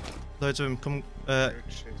 Shit. Loads of them. Come.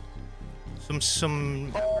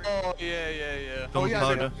 Some. Oh, yeah.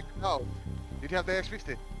 Gunpowder. No. Did he have the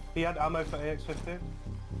X50? He had ammo for AX-50.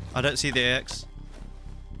 I don't see the AX.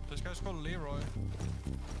 This guy's called Leroy.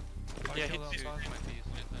 Yeah,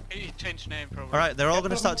 he changed name probably. Alright, they're all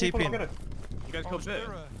gonna start TPing. You guys killed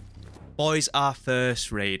Beer? Boys, our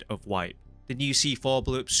first raid of Wipe. The new C4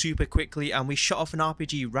 blew up super quickly and we shot off an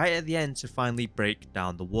RPG right at the end to finally break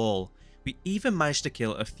down the wall. We even managed to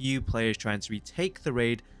kill a few players trying to retake the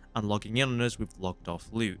raid and logging in on us with logged off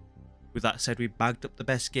loot. With that said, we bagged up the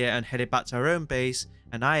best gear and headed back to our own base,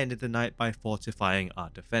 and I ended the night by fortifying our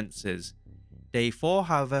defences. Day 4,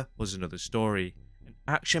 however, was another story. An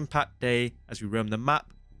action-packed day as we roamed the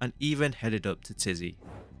map and even headed up to Tizzy.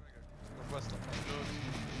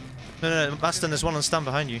 No, Baston, there's one on stand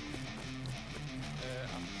behind you.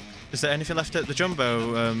 Is there anything left at the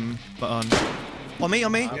jumbo button? On me,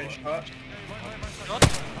 on me! I'm getting shot.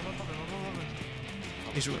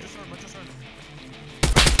 He's...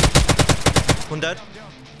 One dead.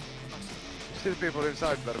 Still people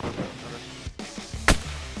inside there.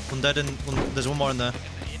 One dead and there's one more in there.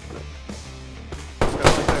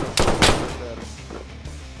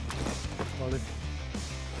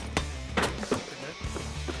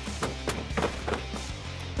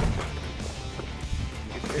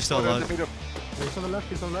 He's still alive. He's on the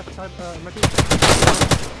left side, Matty.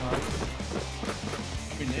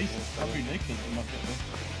 I'll be naked in my pit.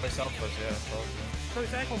 Play southwest, yeah. So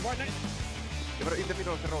it's aircon right next. In the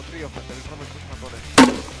middle of the road, 3 of them. They will probably push my body.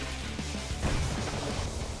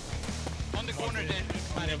 On the corner there.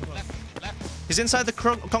 Left. He's inside the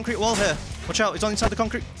concrete wall here. Watch out, he's on inside the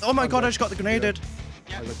concrete. Oh my god, I just got the grenaded.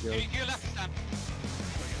 Yeah, you left, Stan.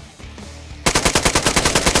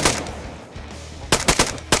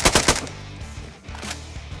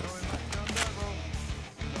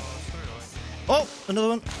 Oh, another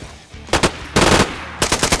one.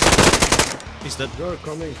 He's dead. You're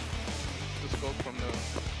coming. Just go from the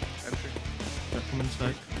entry. Come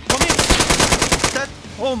inside. Come in! Dead!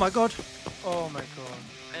 Oh my god. Oh my god.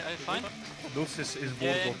 I fine. Lucis is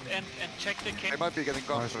Yeah, vulnerable. and check the They kit. might be getting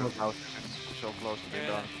guns from now. It's so close to being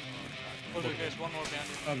done. Oh, there's one more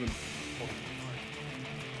behind you.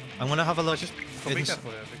 I'm gonna have a look. Be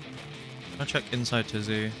careful here. I'll check inside to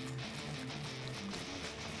see.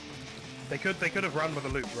 They could have run with a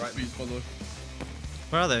loop, right? Please follow.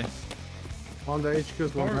 Where are they? On the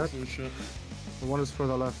HQ's one head. Oh shit. The one is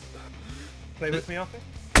further left. Play with me, Alfie.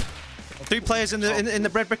 3 players in the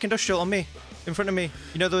red brick industrial on me. In front of me.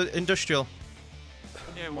 You know the industrial?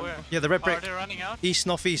 Yeah, where? Yeah, the red Are brick. they running out? East,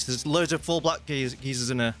 northeast. There's loads of full black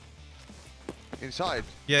geezers in there. Inside?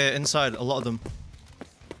 Yeah, inside. A lot of them.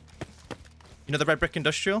 You know the red brick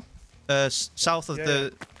industrial? South of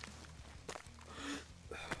the...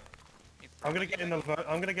 I'm gonna get in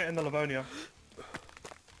the Livonia.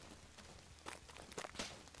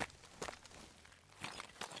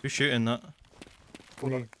 Who's shooting that?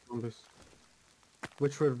 Me.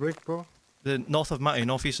 Which red brick, bro? The north of Matty,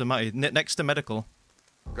 northeast of Matty, next to medical.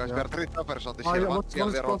 Guys, there are 3 toppers on this Oh, hill. yeah, One one's here,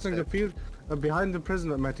 they're all crossing the safe. field behind the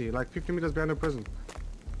prison, Matty. Like 50 meters behind the prison.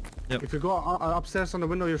 Yep. If you go upstairs on the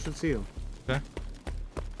window, you should see him. Okay.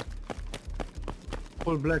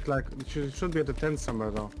 Full black, like, it should be at the tent somewhere,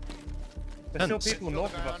 though. There's still Tents. people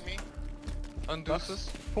north of us. On Deuces.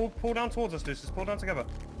 Pull down towards us, Deuces. Pull down together.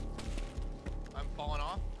 I'm falling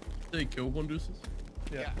off. They killed one deuces.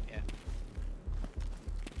 Yeah.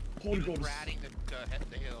 Holy god. Ratting to head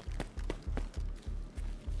the hill.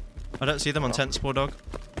 I don't see them on tents, poor dog.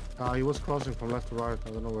 He was crossing from left to right. I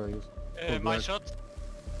don't know where he is. My black. shot.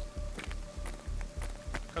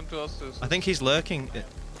 Come to us, Deuces. I think he's lurking.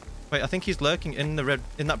 Wait, I think he's lurking in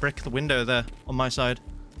that brick, the window there, on my side.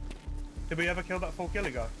 Did we ever kill that full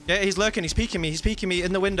killy guy? Yeah, he's lurking, he's peeking me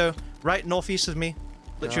in the window, right northeast of me.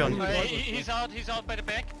 Literally on. He's out by the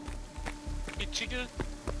back. He cheated.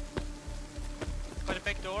 By the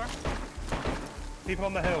back door. People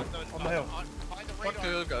on the hill. On the hill. By the Fuck the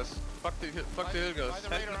radar. hill guys. Fuck the hill By guys. the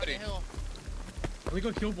radar on the hill. I think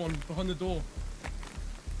I killed one behind the door.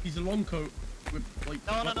 He's a long coat with like.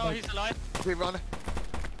 No, he's alive. We run.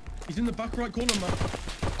 He's in the back right corner, man.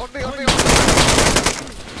 On me!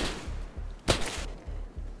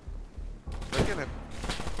 They kill him.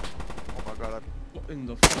 Oh my god, What in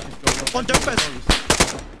the fuck is going on? On Dumfries!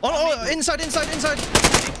 Oh, inside!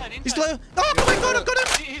 He's low! Oh my god, I've got him!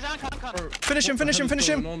 He's on. Finish him! What the hell is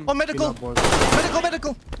going On medical! Kill that, boys.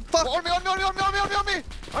 Medical! Fuck! On me! I'm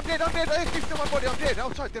dead! I have my body, I'm dead!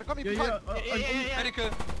 Outside, they're coming behind! Yeah. Medical.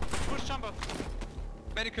 Push jumper.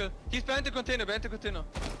 Medical. He's behind the container.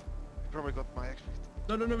 Probably got my X.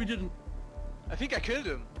 No, we didn't. I think I killed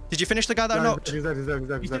him. Did you finish the guy that I knocked? He's dead. He's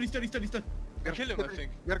dead. I killed him, I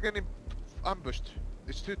think. We are getting ambushed.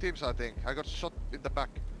 It's 2 teams, I think. I got shot in the back.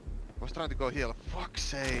 I was trying to go heal. Fuck's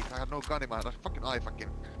sake, I had no gun in my hand. I fucking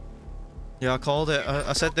Yeah, I called it.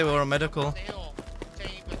 I said they were on medical. On the hill.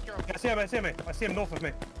 Saying, let's go. I see him north of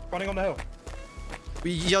me. Running on the hill.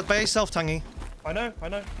 You're by yourself, Tangy. I know.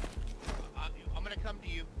 I'm gonna come to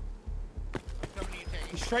you. I'm coming to you,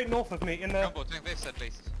 Tangy. He's straight north of me in the... Jumbo, take this at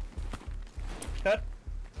least. Dead.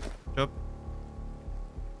 Job.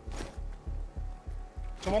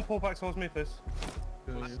 Someone pull back towards me, please.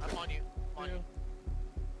 I'm on you. On you.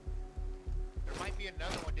 There might be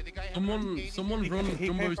another one. Did the guy have Someone run He came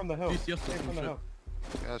Jumbo's from the hill. DCS or Came some from the shit. hill.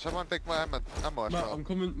 Yeah, someone take my ammo as Matt, well. I'm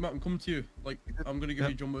coming to you. Like, I'm gonna give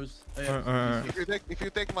you jumbos. If you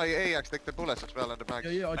take my AX, take the bullets as well and the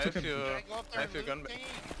mags. Yeah, I took have everything. your, Can I go up I there have and your gun. loot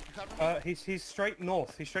thingy? Cover me? He's straight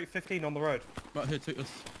north. He's straight 15 on the road. Matt, here, take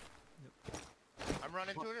this. I'm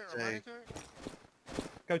running to it. I'm running to it.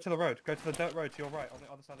 Go to the road. Go to the dirt road to your right on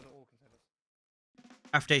the other side of the ore containers.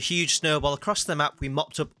 After a huge snowball across the map, we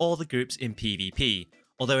mopped up all the groups in PvP.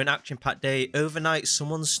 Although an action-packed day, overnight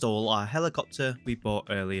someone stole our helicopter we bought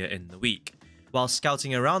earlier in the week. While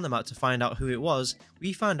scouting around the map to find out who it was,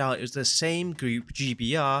 we found out it was the same group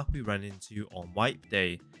GBR we ran into on Wipe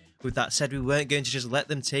Day. With that said, we weren't going to just let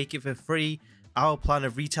them take it for free. Our plan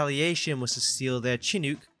of retaliation was to steal their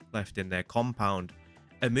Chinook left in their compound.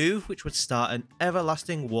 A move which would start an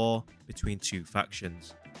everlasting war between two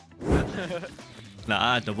factions.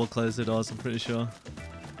 Nah, I double closed the doors, I'm pretty sure.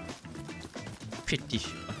 Pretty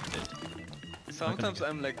sure I did. Sometimes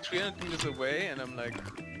I'm like 300 meters away and I'm like,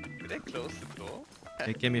 did I close the door?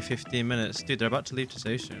 They gave me 15 minutes. Dude, they're about to leave to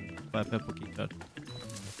say soon. By a purple key card.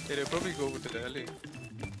 Yeah, they'll probably go with the deli.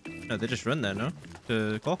 No, they just run there, no?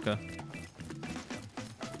 To Corker. Take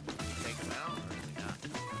him out or not?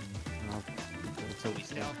 No. We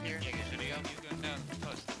stay out here. Yeah, should we help you going down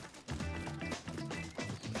first?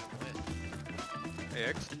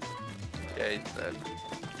 AX? Yeah, he's dead.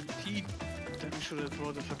 Then we should have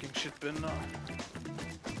brought the fucking shit bin now.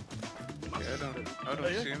 Yeah, I don't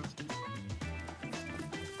see him.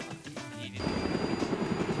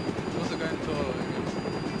 What's the guy in the tower again?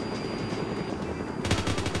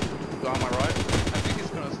 On my right? I think he's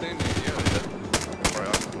gonna stay near you.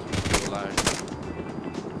 Right, I'm alive.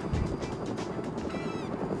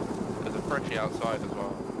 There's a Frenchie outside as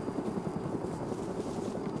well.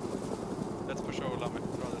 That's for sure, Lamed.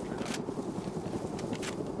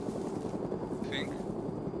 Think.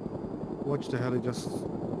 Watch the heli just.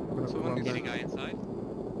 Someone Hit a needs guy inside.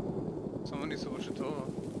 Someone needs to watch the tower.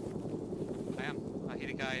 I am. I hit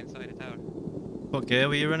a guy inside the tower. What gear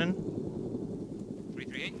were you running?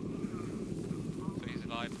 338. So he's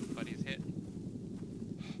alive, but he's hit.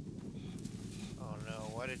 Oh no,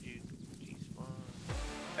 why did you despawn?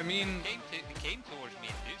 I mean, It came towards me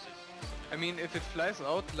in deuces. I mean, if it flies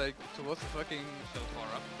out like towards the fucking. So far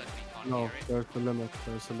up that we can't No, hear it. there's a limit.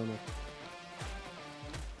 There's a limit.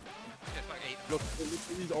 It's like 8. Look at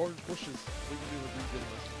these orange bushes. We can do a rebuild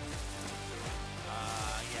this.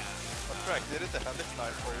 Yeah. What's right? Did it the heli fly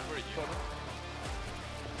forever? You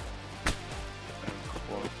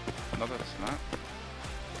another snap.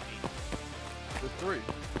 There's three.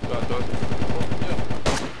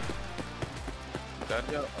 Dead?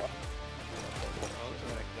 Yeah.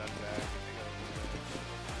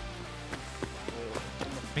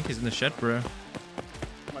 I think he's in the shed, bro. Mate,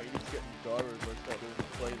 you need to get new gyros or start doing the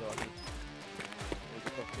play like it's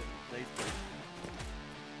fucking lazy.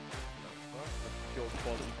 Pure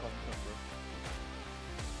quality content, bro.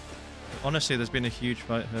 Honestly, there's been a huge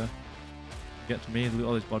fight here. Get to me, loot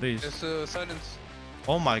all these bodies. There's silence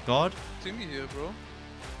Oh my god. thingy here, bro.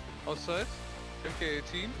 Outside.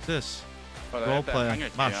 MK18. What's this? But Role player.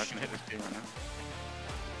 Mash. I can hit this key right now.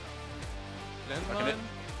 Landmine.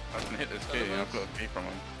 I can hit this key. I've got a key from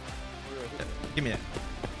him. Give me it.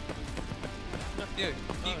 Yeah,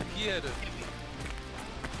 he had it.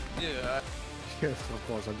 Yeah. Yes, of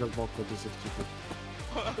course. I just walked with this stupid.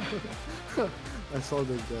 I saw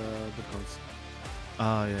the cons.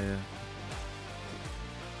 Ah, yeah.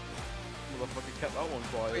 Motherfucker kept that one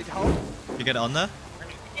quiet. Wait, how? You get it on there?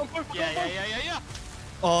 Yeah.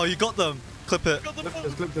 Oh, you got them. Clip it.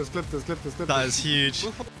 Clip this. That is huge.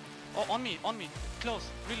 Oh, on me. Close.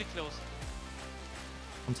 Really close.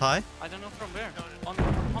 On Ty? I don't know from where.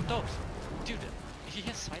 On those. Dude, he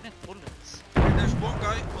has silent bullets. There's one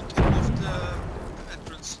guy on top of the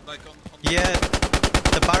entrance, like on Yeah.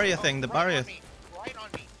 The barrier thing, the barrier. Right on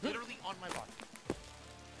me. Literally on my body.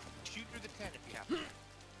 Shoot through the tent if you have to.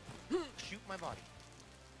 Shoot my body.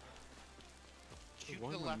 Shoot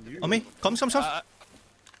to the left. On me. Come.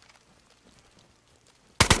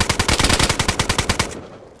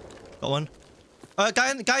 Got one.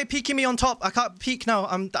 Guy peeking me on top. I can't peek now.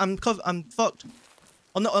 I'm fucked.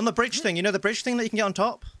 On the bridge thing, you know the bridge thing that you can get on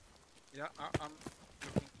top? Yeah, I'm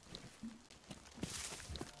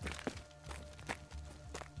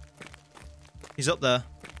He's up there.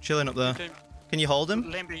 Chilling up there. Okay. Can you hold him?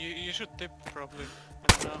 Lamby, you should dip probably.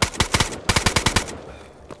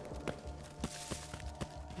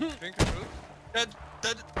 dead,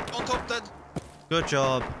 on top, dead. Good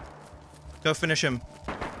job. Go finish him.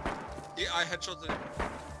 Yeah, I headshotted him.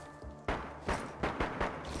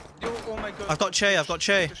 Yo, oh my god. I've got Che.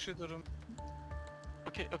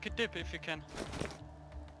 Okay, dip if you can.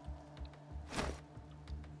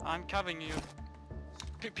 I'm covering you.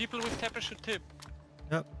 People with tapper should tip.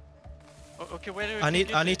 Yep. Okay, where do you I need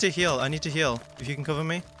think to heal. I need to heal. If you can cover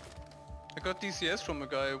me. I got DCS from a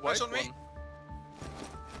guy. White Nice on me. one.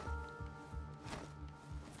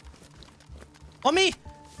 On me!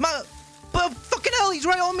 But fucking hell, he's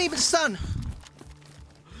right on me, but Stan!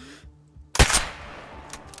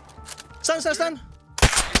 Stan!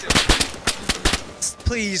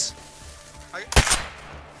 Please.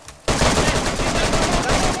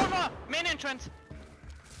 Main entrance!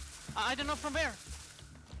 I don't know from where.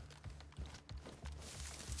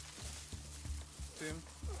 Team.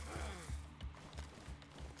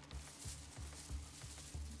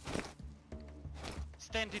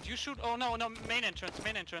 Stan, did you shoot? Oh no, main entrance.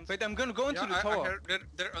 Wait, I'm gonna go into the I tower. heard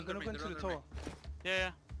they're I'm under gonna me. go into They're the under me. tower.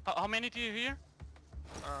 Yeah. How many do you hear?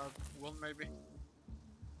 One maybe.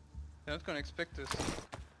 They're not gonna expect this.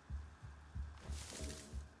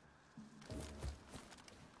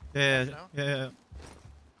 Yeah.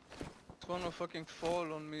 It's gonna fucking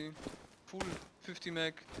fall on me. Full 50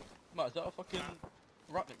 meg. Matt, is that a fucking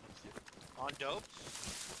Ratnik? On dope?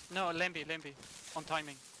 No, Lemby. On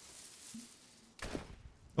timing.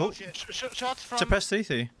 Oh, Shots from... suppress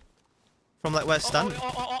 3-3. From like where Stan?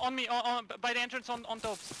 On me, by the entrance on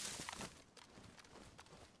dopes.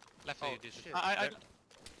 Left Oh, shit.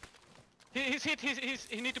 He's hit,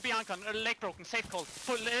 he need to be uncon, leg broken, safe call.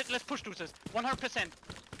 Let's push deuces, 100%.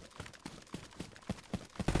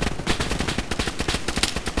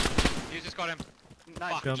 You just got him.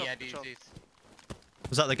 Nice, Fuck good yeah, job. DCs.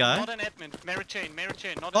 Was that the guy? Not an admin, merit chain,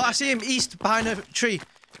 not Oh, an I see him east behind a tree.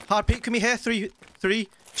 Hard peek, come here. 3, 2.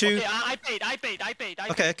 Okay, I paid.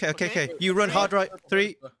 Okay. You run hard right.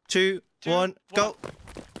 3, 2, 1, go.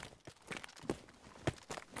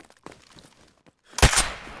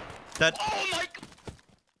 Dead. Oh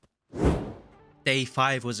my... Day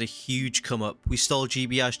 5 was a huge come up. We stole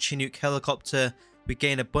GBR's Chinook helicopter, we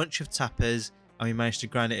gained a bunch of tappers, and we managed to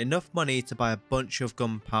grind enough money to buy a bunch of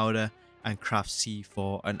gunpowder and craft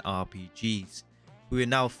C4 and RPGs. We were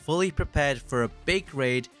now fully prepared for a big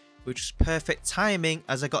raid, which was perfect timing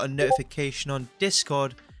as I got a notification on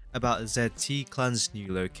Discord about the ZT clan's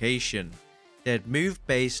new location. They had moved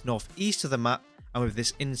base northeast of the map, and with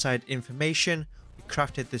this inside information, we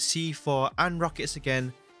crafted the C4 and rockets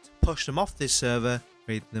again to push them off this server,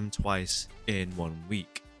 raiding them twice in 1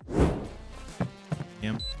 week.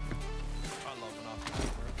 Yeah.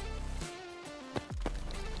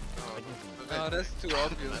 Nah, that's too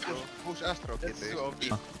obvious, bro. Who's Astro Kid? That's too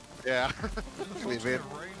obvious. Yeah. We win.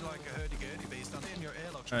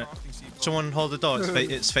 Right. Someone hold the door.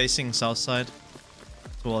 It's facing south side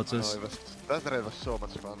towards us. That raid was so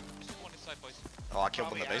much fun. Oh, I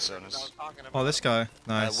killed one of the base owners. Oh, this guy.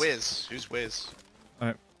 Nice. Wiz. Who's Wiz?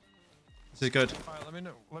 Alright. This is good. Alright, let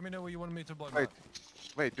me know where you want me to blow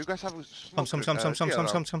Wait, do you guys have a smoke?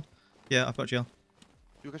 Come. Yeah, I've got gel.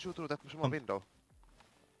 You can shoot through that small window.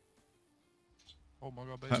 Oh my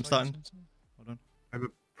god, I'm starting. Hold on. I'm a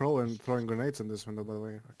pro in throwing grenades in this window, by the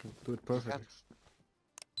way. I can do it perfectly.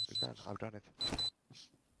 You can. I've done it.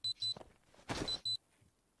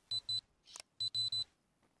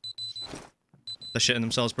 They're shitting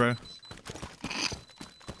themselves, bro.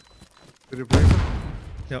 Did you place it?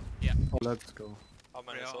 Yep. Yeah. Let's go. I'm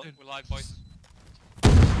in as well. We're live, boys.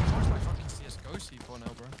 Sounds like fucking CSGO C4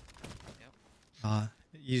 now, bro.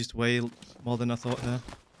 Used way more than I thought there.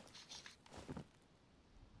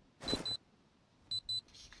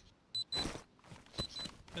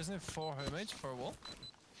 Isn't it 4 homemades for a wall?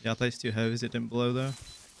 Yeah, I placed 2 hoses, it didn't blow though.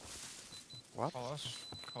 What? Oh, that's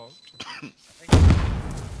cold. Oh, there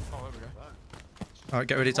we go. Alright,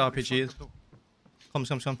 get ready to RPG. Come.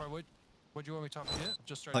 Right, what do you want me to target here?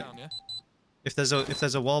 Just straight down, yeah? If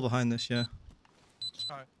there's a wall behind this, yeah.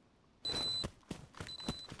 Alright.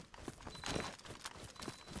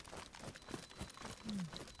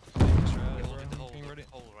 Being ready.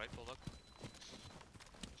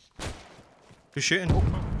 Who's shooting? Oh,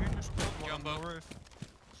 you just killed one on the roof.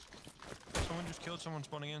 Someone just killed someone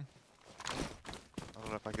spawning in. I don't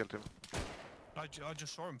know if I killed him. I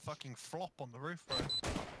just saw him fucking flop on the roof, bro.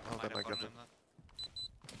 Oh, then I killed him.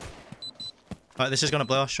 Alright, this is gonna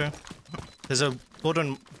blow us, sure. There's a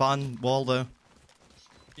wooden barn wall though.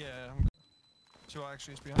 Yeah, see what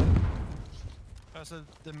actually is behind it. That's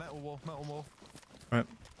the metal wall, Right,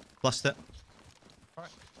 blast it.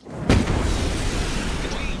 Alright.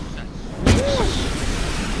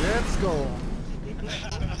 Let's go.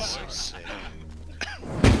 So sick.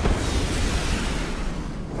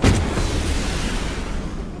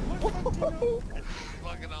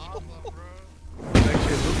 Fucking awesome, bro. It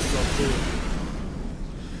actually looks so cool.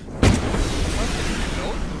 How can you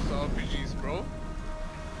reload those RPGs, bro?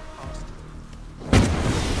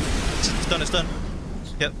 done, it's done.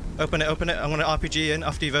 Yep, open it. I'm gonna RPG in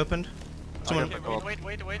after you've opened. Someone. Okay,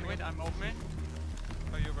 wait, I'm opening.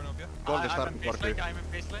 Oh, you're running up, yeah? Golden I'm start in before base you leg, do. I'm in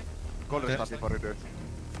base leg. Golden start before you do.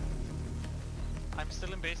 I'm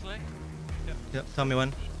still in base leg. Yep, tell me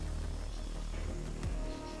when.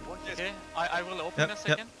 Okay, I will open in a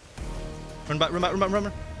second. Run back.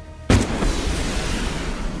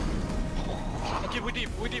 Okay, we deep.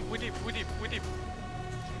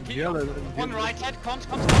 Yeah, One right head, comes.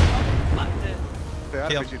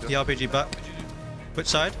 The RPG back. Which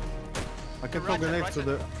side? I can throw grenades to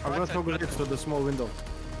the. I'm gonna throw grenades to the small window.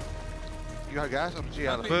 You have gas or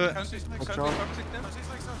GL? Above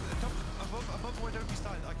where Doki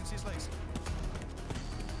started, I can see his legs.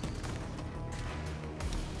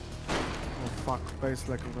 Oh fuck, base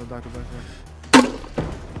like I'm gonna die to base like.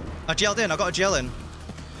 I GL'd in, I got a GL in.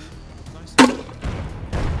 Nice.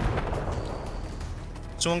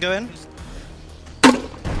 Someone go in? Some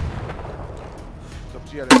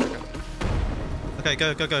GL in second. Okay,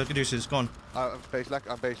 go, deuces, go on. I'm base lag.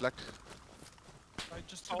 Right,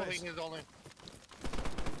 just two base. Holding his only.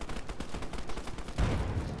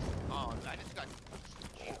 Oh, I just got.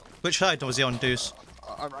 Which side was he on, Deuce?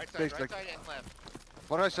 I'm Right side, base right lag. side and left.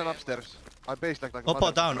 One right side upstairs. I'm base lag like a Up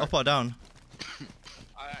or down? motherfucker. Up or down?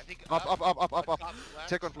 I think Up. top left.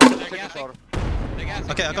 Second floor. They're Second floor.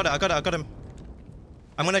 Okay, I got him.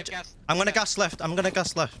 I'm gonna gas left.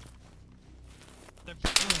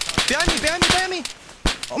 Behind me!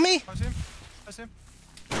 On me! I see him.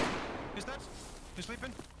 He's dead. He's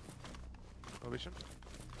sleeping. No vision.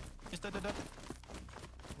 He's dead.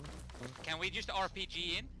 Can we just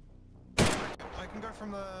RPG in? I can go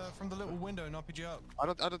from the little window and RPG out. I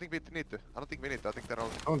don't think we need to. I think they're all.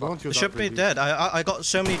 Oh, don't They use should be RPG. dead. I got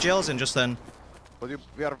so many GLs in just then. But we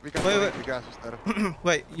can Wait. the gas there.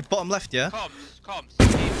 Wait, you bottom left, yeah? Comms.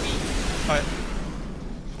 Alright.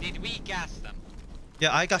 Did we gas them?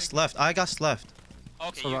 Yeah, I gassed left. Okay,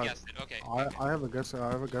 you alright. guessed it. Okay. I have a guess.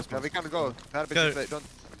 Yeah, we mask. can go. Go. Don't.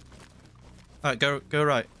 Alright, go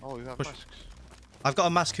right. Oh, you have Push. masks. I've got a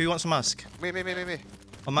mask. Who wants a mask? Me.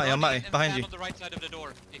 I'm Matty, behind you. On the right side of the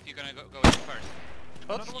door if you're gonna go in first.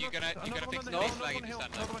 Another You're gonna fix the hill, base lag if you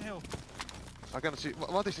stand another up. one hill. I can see.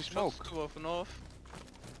 What is the smoke? Two off and off.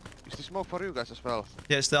 Is the smoke for you guys as well?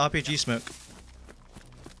 Yeah, it's the RPG smoke.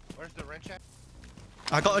 Where's the wrench at?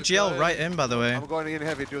 I got a GL right in, by the way. I'm going in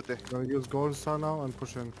heavy duty. Gonna use golden star now and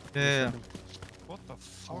push in. Yeah. What the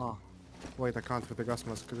fuck? Ah. Wait, I can't with the gas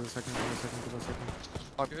mask. Give me a second.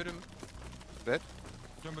 Good him. Dead?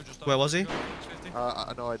 Jumbo just Where was he? 50.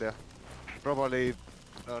 No idea. Probably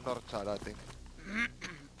north side, I think.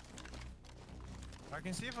 I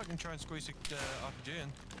can see if I can try and squeeze the RPG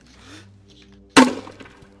in.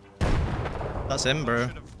 That's him, bro.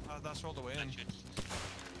 That's all the way in.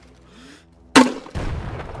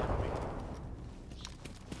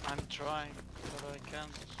 I'm trying, but I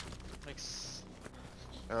can't. Like.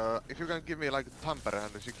 If you can give me like a tamper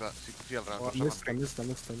and a GL round Oh, or I missed. something.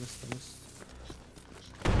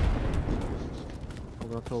 I'm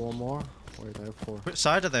gonna throw one more. Wait, I have 4. Which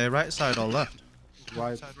side are they? Right side or left?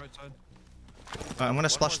 Right. Right side. Alright, I'm gonna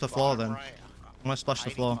splash the floor then. I'm gonna splash the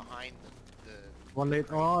floor. One late.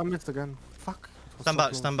 Oh, I missed again. Fuck. Stand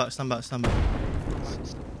back.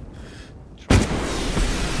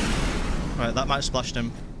 Right, that might have splashed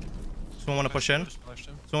him. Someone wanna push in?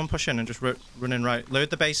 Someone push in and just run in right. Load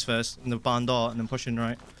the base first in the barn door and then push in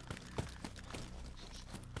right.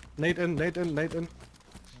 Nate in.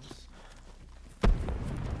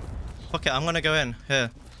 Okay, I'm gonna go in.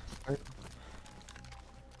 Here.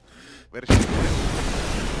 Where is he?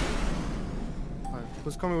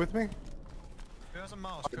 Who's coming with me? Who has a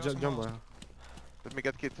mouse? Jumbo. Let me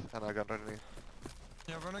get kit and I can run in.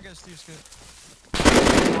 Yeah, run against Steve's kid.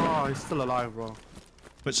 Oh, he's still alive, bro.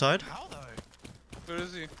 Which side? How though? Where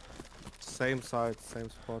is he? Same side, same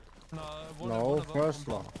spot. No, No, first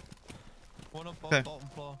floor. One up Okay. bottom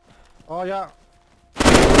floor. Oh yeah.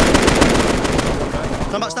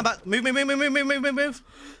 Stand back. Move. It's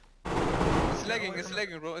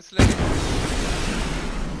lagging, bro. It's lagging.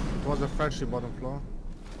 It was a freshly bottom floor.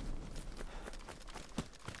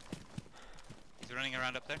 He's running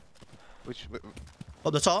around up there. Which?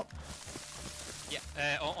 Up the top. Yeah,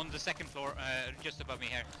 on the second floor, just above me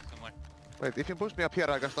here, somewhere. Wait, if you push me up here,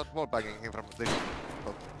 I can start wallbanging him from this.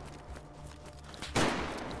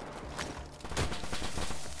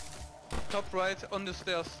 Top right, on the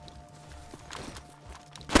stairs.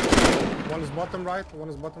 One is bottom right.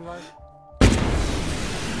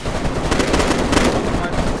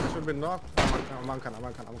 Should be knocked. I'm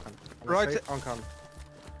Right. On can.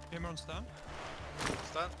 Him on stand.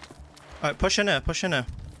 Alright, push in here.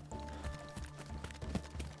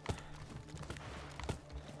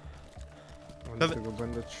 need to go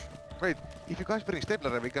bandage. Wait, if you guys bring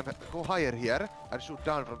stapler, we can go higher here and shoot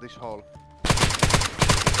down from this hole.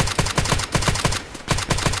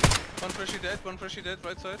 One freshly dead,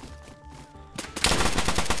 right side.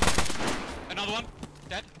 Another one.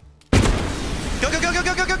 Dead.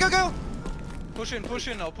 Go! Push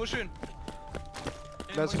in now, push in.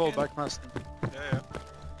 Let's fall back, Master. Yeah.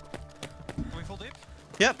 Can we full deep?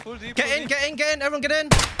 Yep. Full deep, Get full in, deep. get in, everyone get in!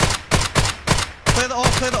 Clear the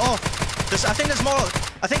off. I think there's more.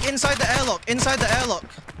 I think inside the airlock.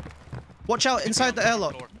 Watch out, inside the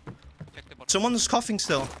airlock. Someone's coughing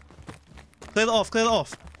still. Clear it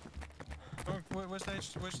off. Oh, where's the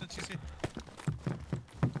TC?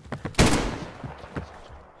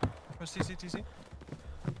 Where's TC?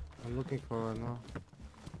 I'm looking for it now.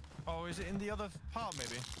 Oh, is it in the other part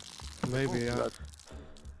maybe? Maybe, yeah.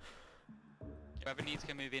 Whoever needs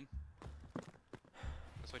can move in.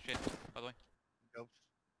 Switch in, by the way.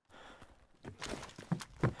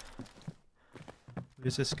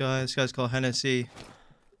 Who's this guy? This guy's called Hennessy.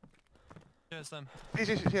 Yeah, it's them. This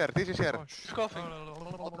is here. Oh, Coughing.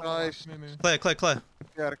 Nice. Clear.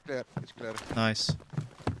 Clear. It's clear. Nice.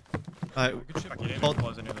 Alright, Hold.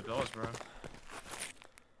 Closing in the doors, bro.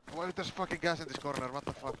 Why there's fucking gas in this corner? What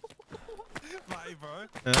the fuck? Matty, bro.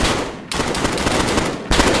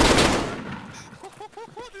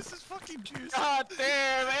 This is fucking juicy. God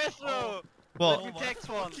damn, Astro! What? Let me text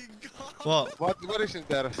one. What is in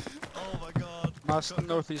there? Oh my god. Master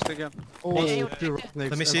northeast again. Oh, Hey,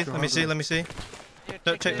 Let me see.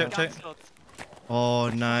 Check. Oh,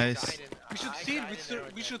 nice.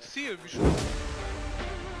 We should see it.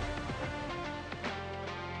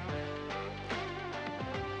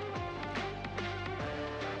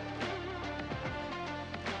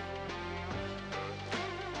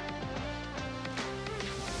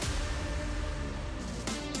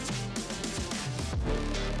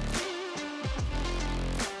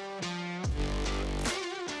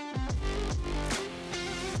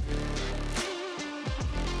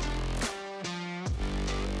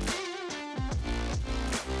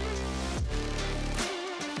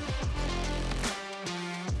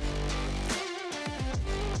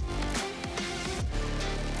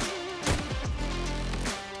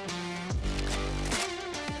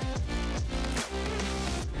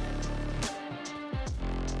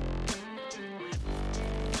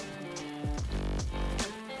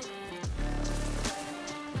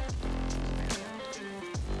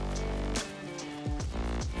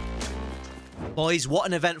 Boys, what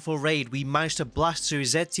an eventful raid. We managed to blast through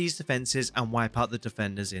ZT's defenses and wipe out the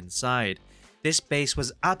defenders inside. This base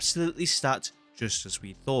was absolutely stacked, just as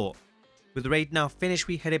we thought. With the raid now finished,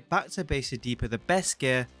 we headed back to base to depot the best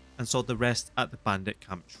gear and sold the rest at the bandit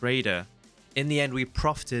camp trader. In the end, we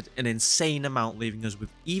profited an insane amount, leaving us with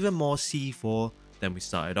even more C4 than we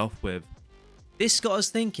started off with. This got us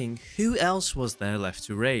thinking, who else was there left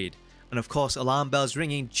to raid? And of course, alarm bells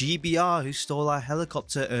ringing, GBR, who stole our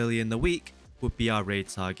helicopter early in the week, would be our raid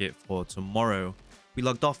target for tomorrow. We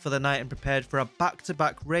logged off for the night and prepared for a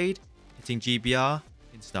back-to-back raid, hitting GBR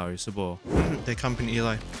in Starry Sabor. They're camping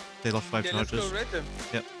Eli. They lost 5 charges. Let's go raid them.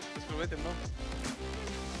 Yep. Let's go raid them now.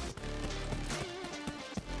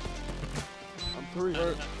 I'm pretty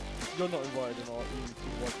hurt. You're not invited in our EU to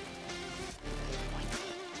what?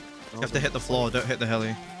 You have to hit the floor, don't hit the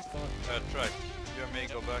heli. Track. You and me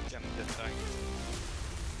go back and get tank.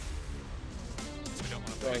 We don't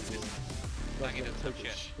want to break this. Bang it into some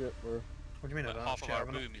shit. What do you mean I don't Half of our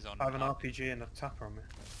have boom is on. I have an RPG and a tapper on me.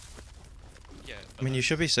 Yeah. I mean, you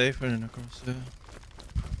should be safe running across there.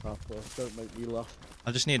 Don't make me laugh.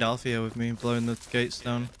 I just need Alfie here with me, blowing the gates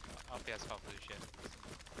down. Alfie has half of the shit.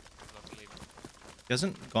 We'll have to leave him. He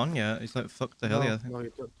hasn't gone yet. He's like, fuck the heli, I think. No, he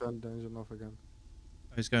turned the engine off again.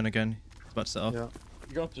 Oh, he's going again. He's about to set off. Yeah. You're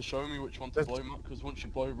gonna have to show me which one to blow, Matt, because once you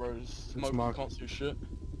blow, bro, smoke, you can't see shit.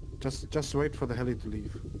 Just wait for the heli to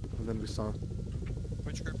leave, and then we start.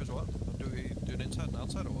 Which group is what? Do we do an inside and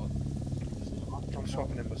outside or what? I'm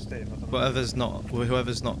swapping in with Steve. Whoever's not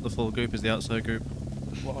the full group is the outside group.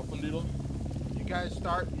 What happened, Lilo? You guys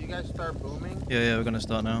start booming? Yeah, we're gonna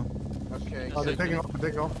start now. Okay. Oh, they're taking off.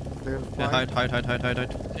 They're flying. Yeah, hide.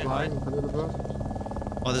 Flying a little bit.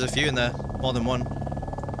 Oh, there's a few in there. More than one.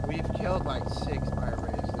 We've killed like 6 fire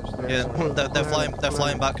rays. Yeah, they're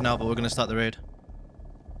flying back now, but we're gonna start the raid.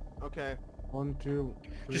 Okay. 1, 2,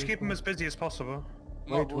 3, Just keep them as busy as possible.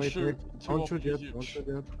 Wait. Don't shoot yet.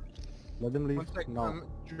 Let them leave. 1 sec. No.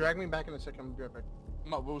 Drag me back in a second. I'm right back.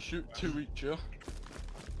 Matt, we'll shoot 2 each, yeah?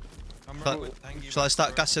 Shall I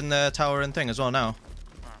start gassing the tower and thing as well now?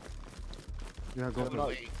 Yeah, go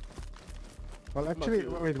for it. Well, actually,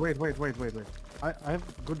 wait. I have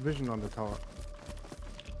good vision on the tower.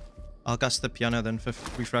 I'll gas the piano then for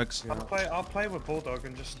 3 frags. Yeah. I'll play with Bulldog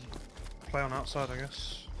and just play on outside, I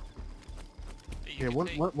guess. Yeah,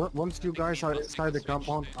 once you guys are inside the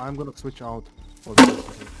compound, I'm gonna switch out. For the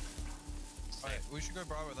Alright, we should go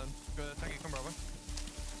Bravo then. Go, Tanky, come Bravo. If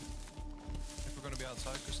we're gonna be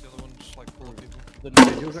outside, because the other one's like full of people.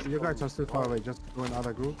 Yeah, you guys are still far away, just go in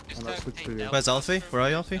other group and I'll switch to you. Where's Alfie? Where are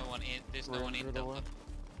you, Alfie? There's no one in Delta.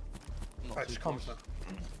 Right, just comms now.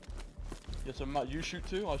 Yeah, so Matt, you shoot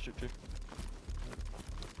 2, I shoot 2.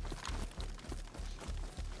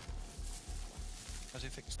 As he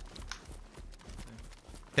fixed.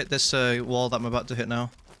 Hit this wall that I'm about to hit now.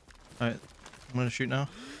 Alright, I'm gonna shoot now.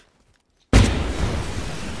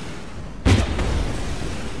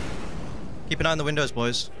 Keep an eye on the windows,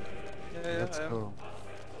 boys. Yeah, Let's go.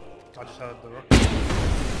 I just heard the rocket.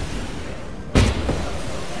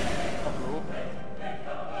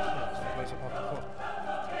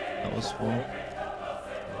 That was fun.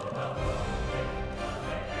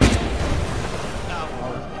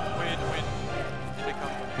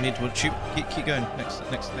 We need to shoot. Keep going.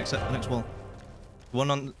 Next wall.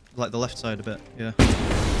 One on like the left side a bit. Yeah.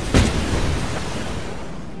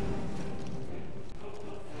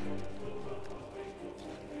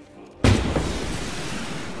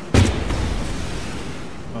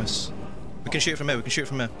 Nice. We can shoot from here. We can shoot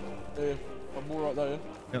from here. Yeah, I'm all right there. Yeah.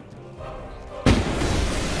 Yep.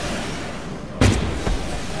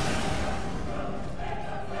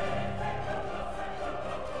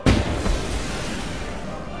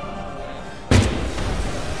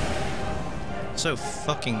 So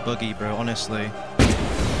fucking buggy, bro, honestly.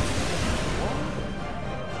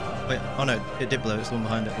 Wait, oh no, it did blow, it's the one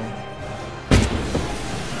behind it.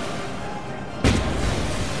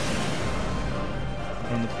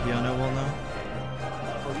 We're on the piano wall now.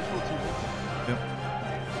 Yep.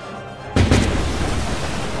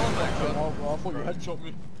 I thought you headshot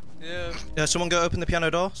me. Yeah. Yeah, someone go open the piano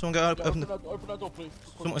door. Someone go open the... Open that door, please.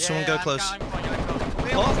 Someone go close.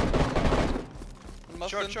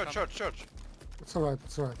 Church. It's alright,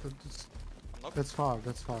 it's alright. That's far.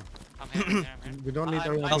 I'm here. We don't need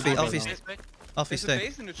everyone. Alfie, stay. There's a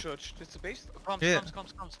base in the church. There's a base. Comes,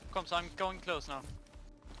 I'm going close now.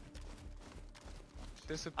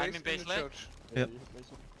 There's a I'm base in base the leg. church. Yep.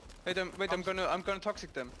 Wait, I'm gonna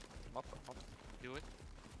toxic them. Do it.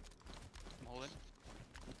 I'm holding.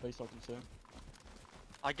 Base like you say.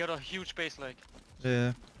 I got a huge base leg. Yeah.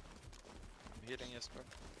 I'm healing Jesper.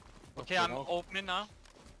 Okay, I'm opening now.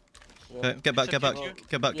 Okay, get back, get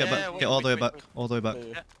all the way back, all the way back.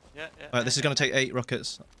 Yeah. Alright, this is gonna take 8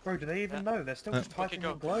 rockets. Bro, do they even know? They're still just typing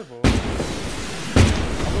in global.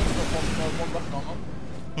 I've only got one left now,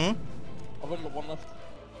 man. I've only got one left.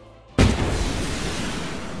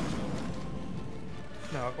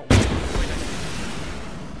 No, I've got one.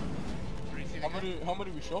 How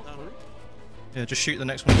many we shot? Yeah, just shoot the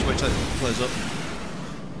next one, just wait till it blows up.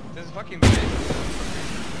 There's a fucking base.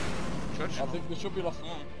 Church? I think there should be last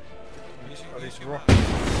one. Oh, these rockets.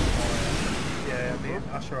 Yeah, me and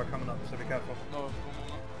Asher are coming up, so be careful. No.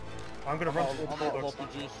 I'm gonna run I'm towards out Bulldogs. of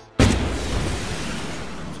RPGs.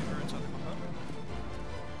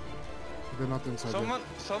 They're not inside.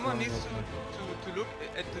 Someone needs to look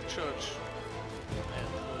at the church.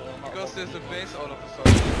 Because there's a base all of a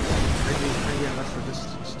sudden. Maybe unless we just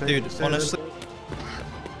stay. Dude, stay honestly.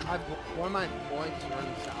 One of my boys is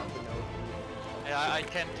running south and over. Yeah, I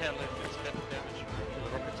can't tell if it's better damage or the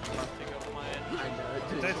rockets are bouncing over my head. I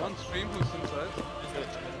know. There's one stream who's inside.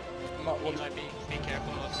 He might be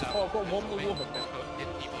careful on south. Oh, I've got one more water. Hit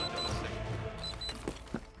people in the list.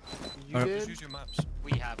 You Alright. did? Just use your maps.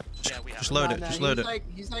 We have. Yeah, we have. Just load it, just load it.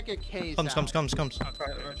 He's like a case. Comes.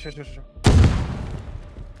 Right, sure.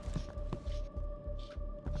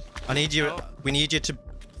 I need you, we need you to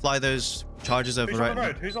fly those charges over right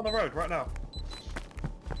now. Who's on the road right now?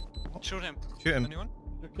 Shoot him. Shoot him. Anyone?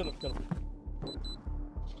 Kill him.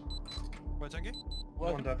 Where, Tanky?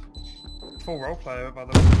 One dead. Full role player, by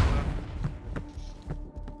the way.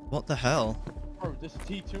 What the hell? Bro, this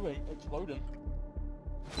T2 ain't exploding.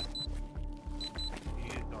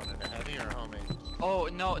 You going in a heavy or homie? Oh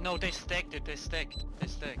no, they stacked it. They stacked.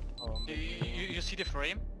 Oh, You see the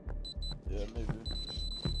frame? yeah, maybe.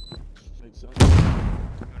 Makes sense. You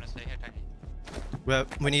wanna stay here, Tanky?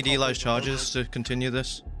 We need Eli's charges to continue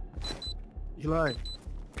this. Eli.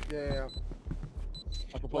 Yeah.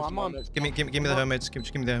 Well, I'm on. Give me the homemades.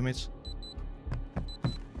 Just give me the homemades.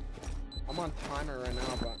 I'm on timer right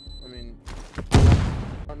now, but I mean,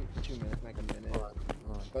 2 minutes, like a minute. Alright.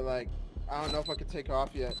 But like, I don't know if I could take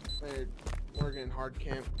off yet. We're working in hard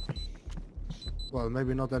camp. Well,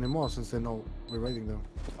 maybe not anymore since they know we're raiding them.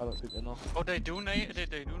 I don't think they know. Oh, they do know. They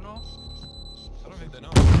do know. don't think they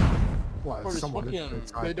know. Well, Probably someone fucking- is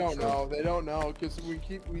inside, They don't sure. know. They don't know because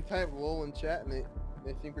we type lol in chat and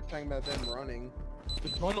they think we're talking about them running.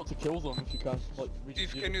 Just try not to kill them if you can. Like, we Steve,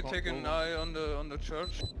 just can you can't take kill an them. eye on the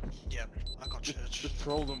church? Yeah, I got church. Just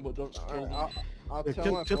troll them, but don't kill them. I'll Yeah, tell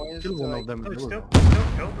kill- my kill- boys kill to, one like, of them. No, There we still go.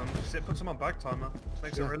 kill them. Just put them on back timer.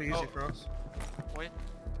 Makes it really easy for us. Wait.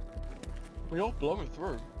 We all blowing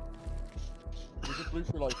through. We just blew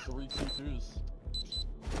through like 3 T2s.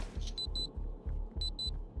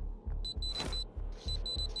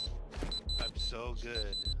 I'm so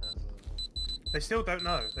good. They still don't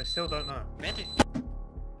know. They still don't know. Matty.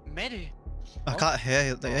 Matty. I can't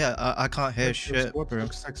hear. Yeah, I can't hear There's shit, what, bro.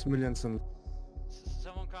 6 million and Someone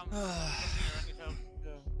come.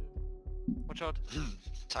 Watch out.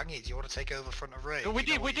 Tangy, do you want to take over front of Ray? Oh, we You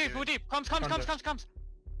know deep, we what you're deep, we doing. deep. Comes.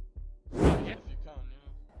 Yeah. Yeah.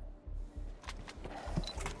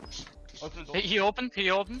 If you can, yeah. He opened.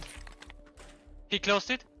 He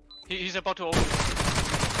closed it. He's about to open.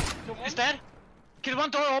 He's dead. Kill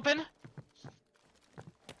one door open.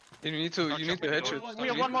 You need to headshot. We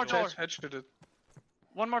have one more door. Headshot it.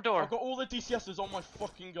 One more door. I've got all the DCSs on my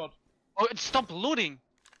fucking god. Oh, stop looting.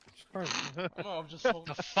 No, I'm just.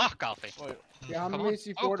 The fuck, Alfie. Wait. Yeah, how Come many on.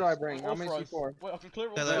 C4 do I bring? How many Authorized. C4? Wait, I can clear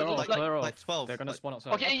all Yeah, the they're doors. like 12. They're gonna spawn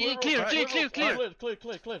outside. Okay, clear.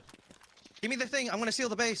 Clear. Give me the thing. I'm gonna seal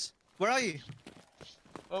the base. Where are you?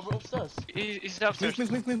 We're upstairs. He's upstairs.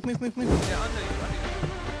 Move. Yeah, under you.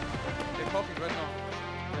 They're coughing right now.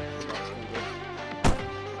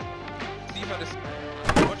 Steve had this.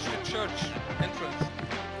 Watch the church entrance.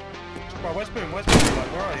 Bro, where's Boom? Like,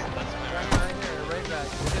 where are you? Right here, right back.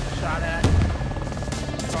 We're getting shot at.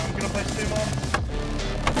 Right, I'm gonna place 2 more.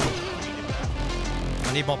 I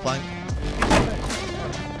need more plank.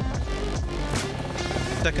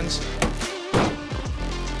 Seconds.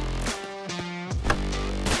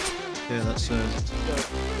 Yeah, that's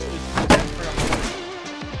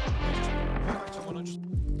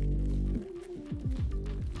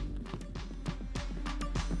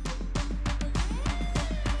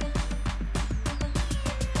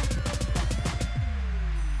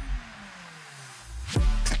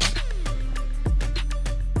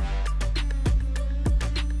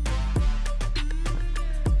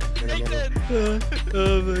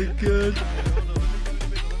oh my god.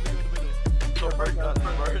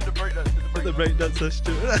 The breakdance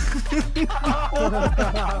session.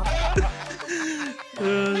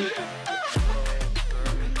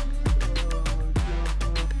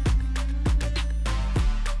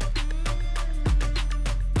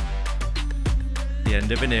 The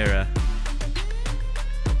end of an era.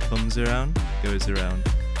 Comes around, goes around.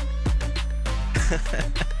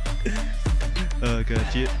 Oh god,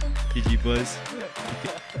 GG boys.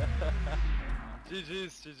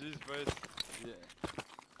 GG's, boys. Yeah.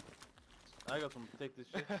 I got some take this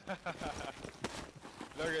shit.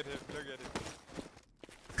 Look at him.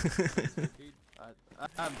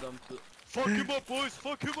 I'm dumb too. Fuck him up, boys!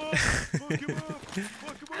 Fuck him up!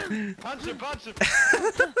 Punch him!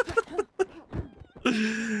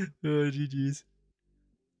 Oh, GG's.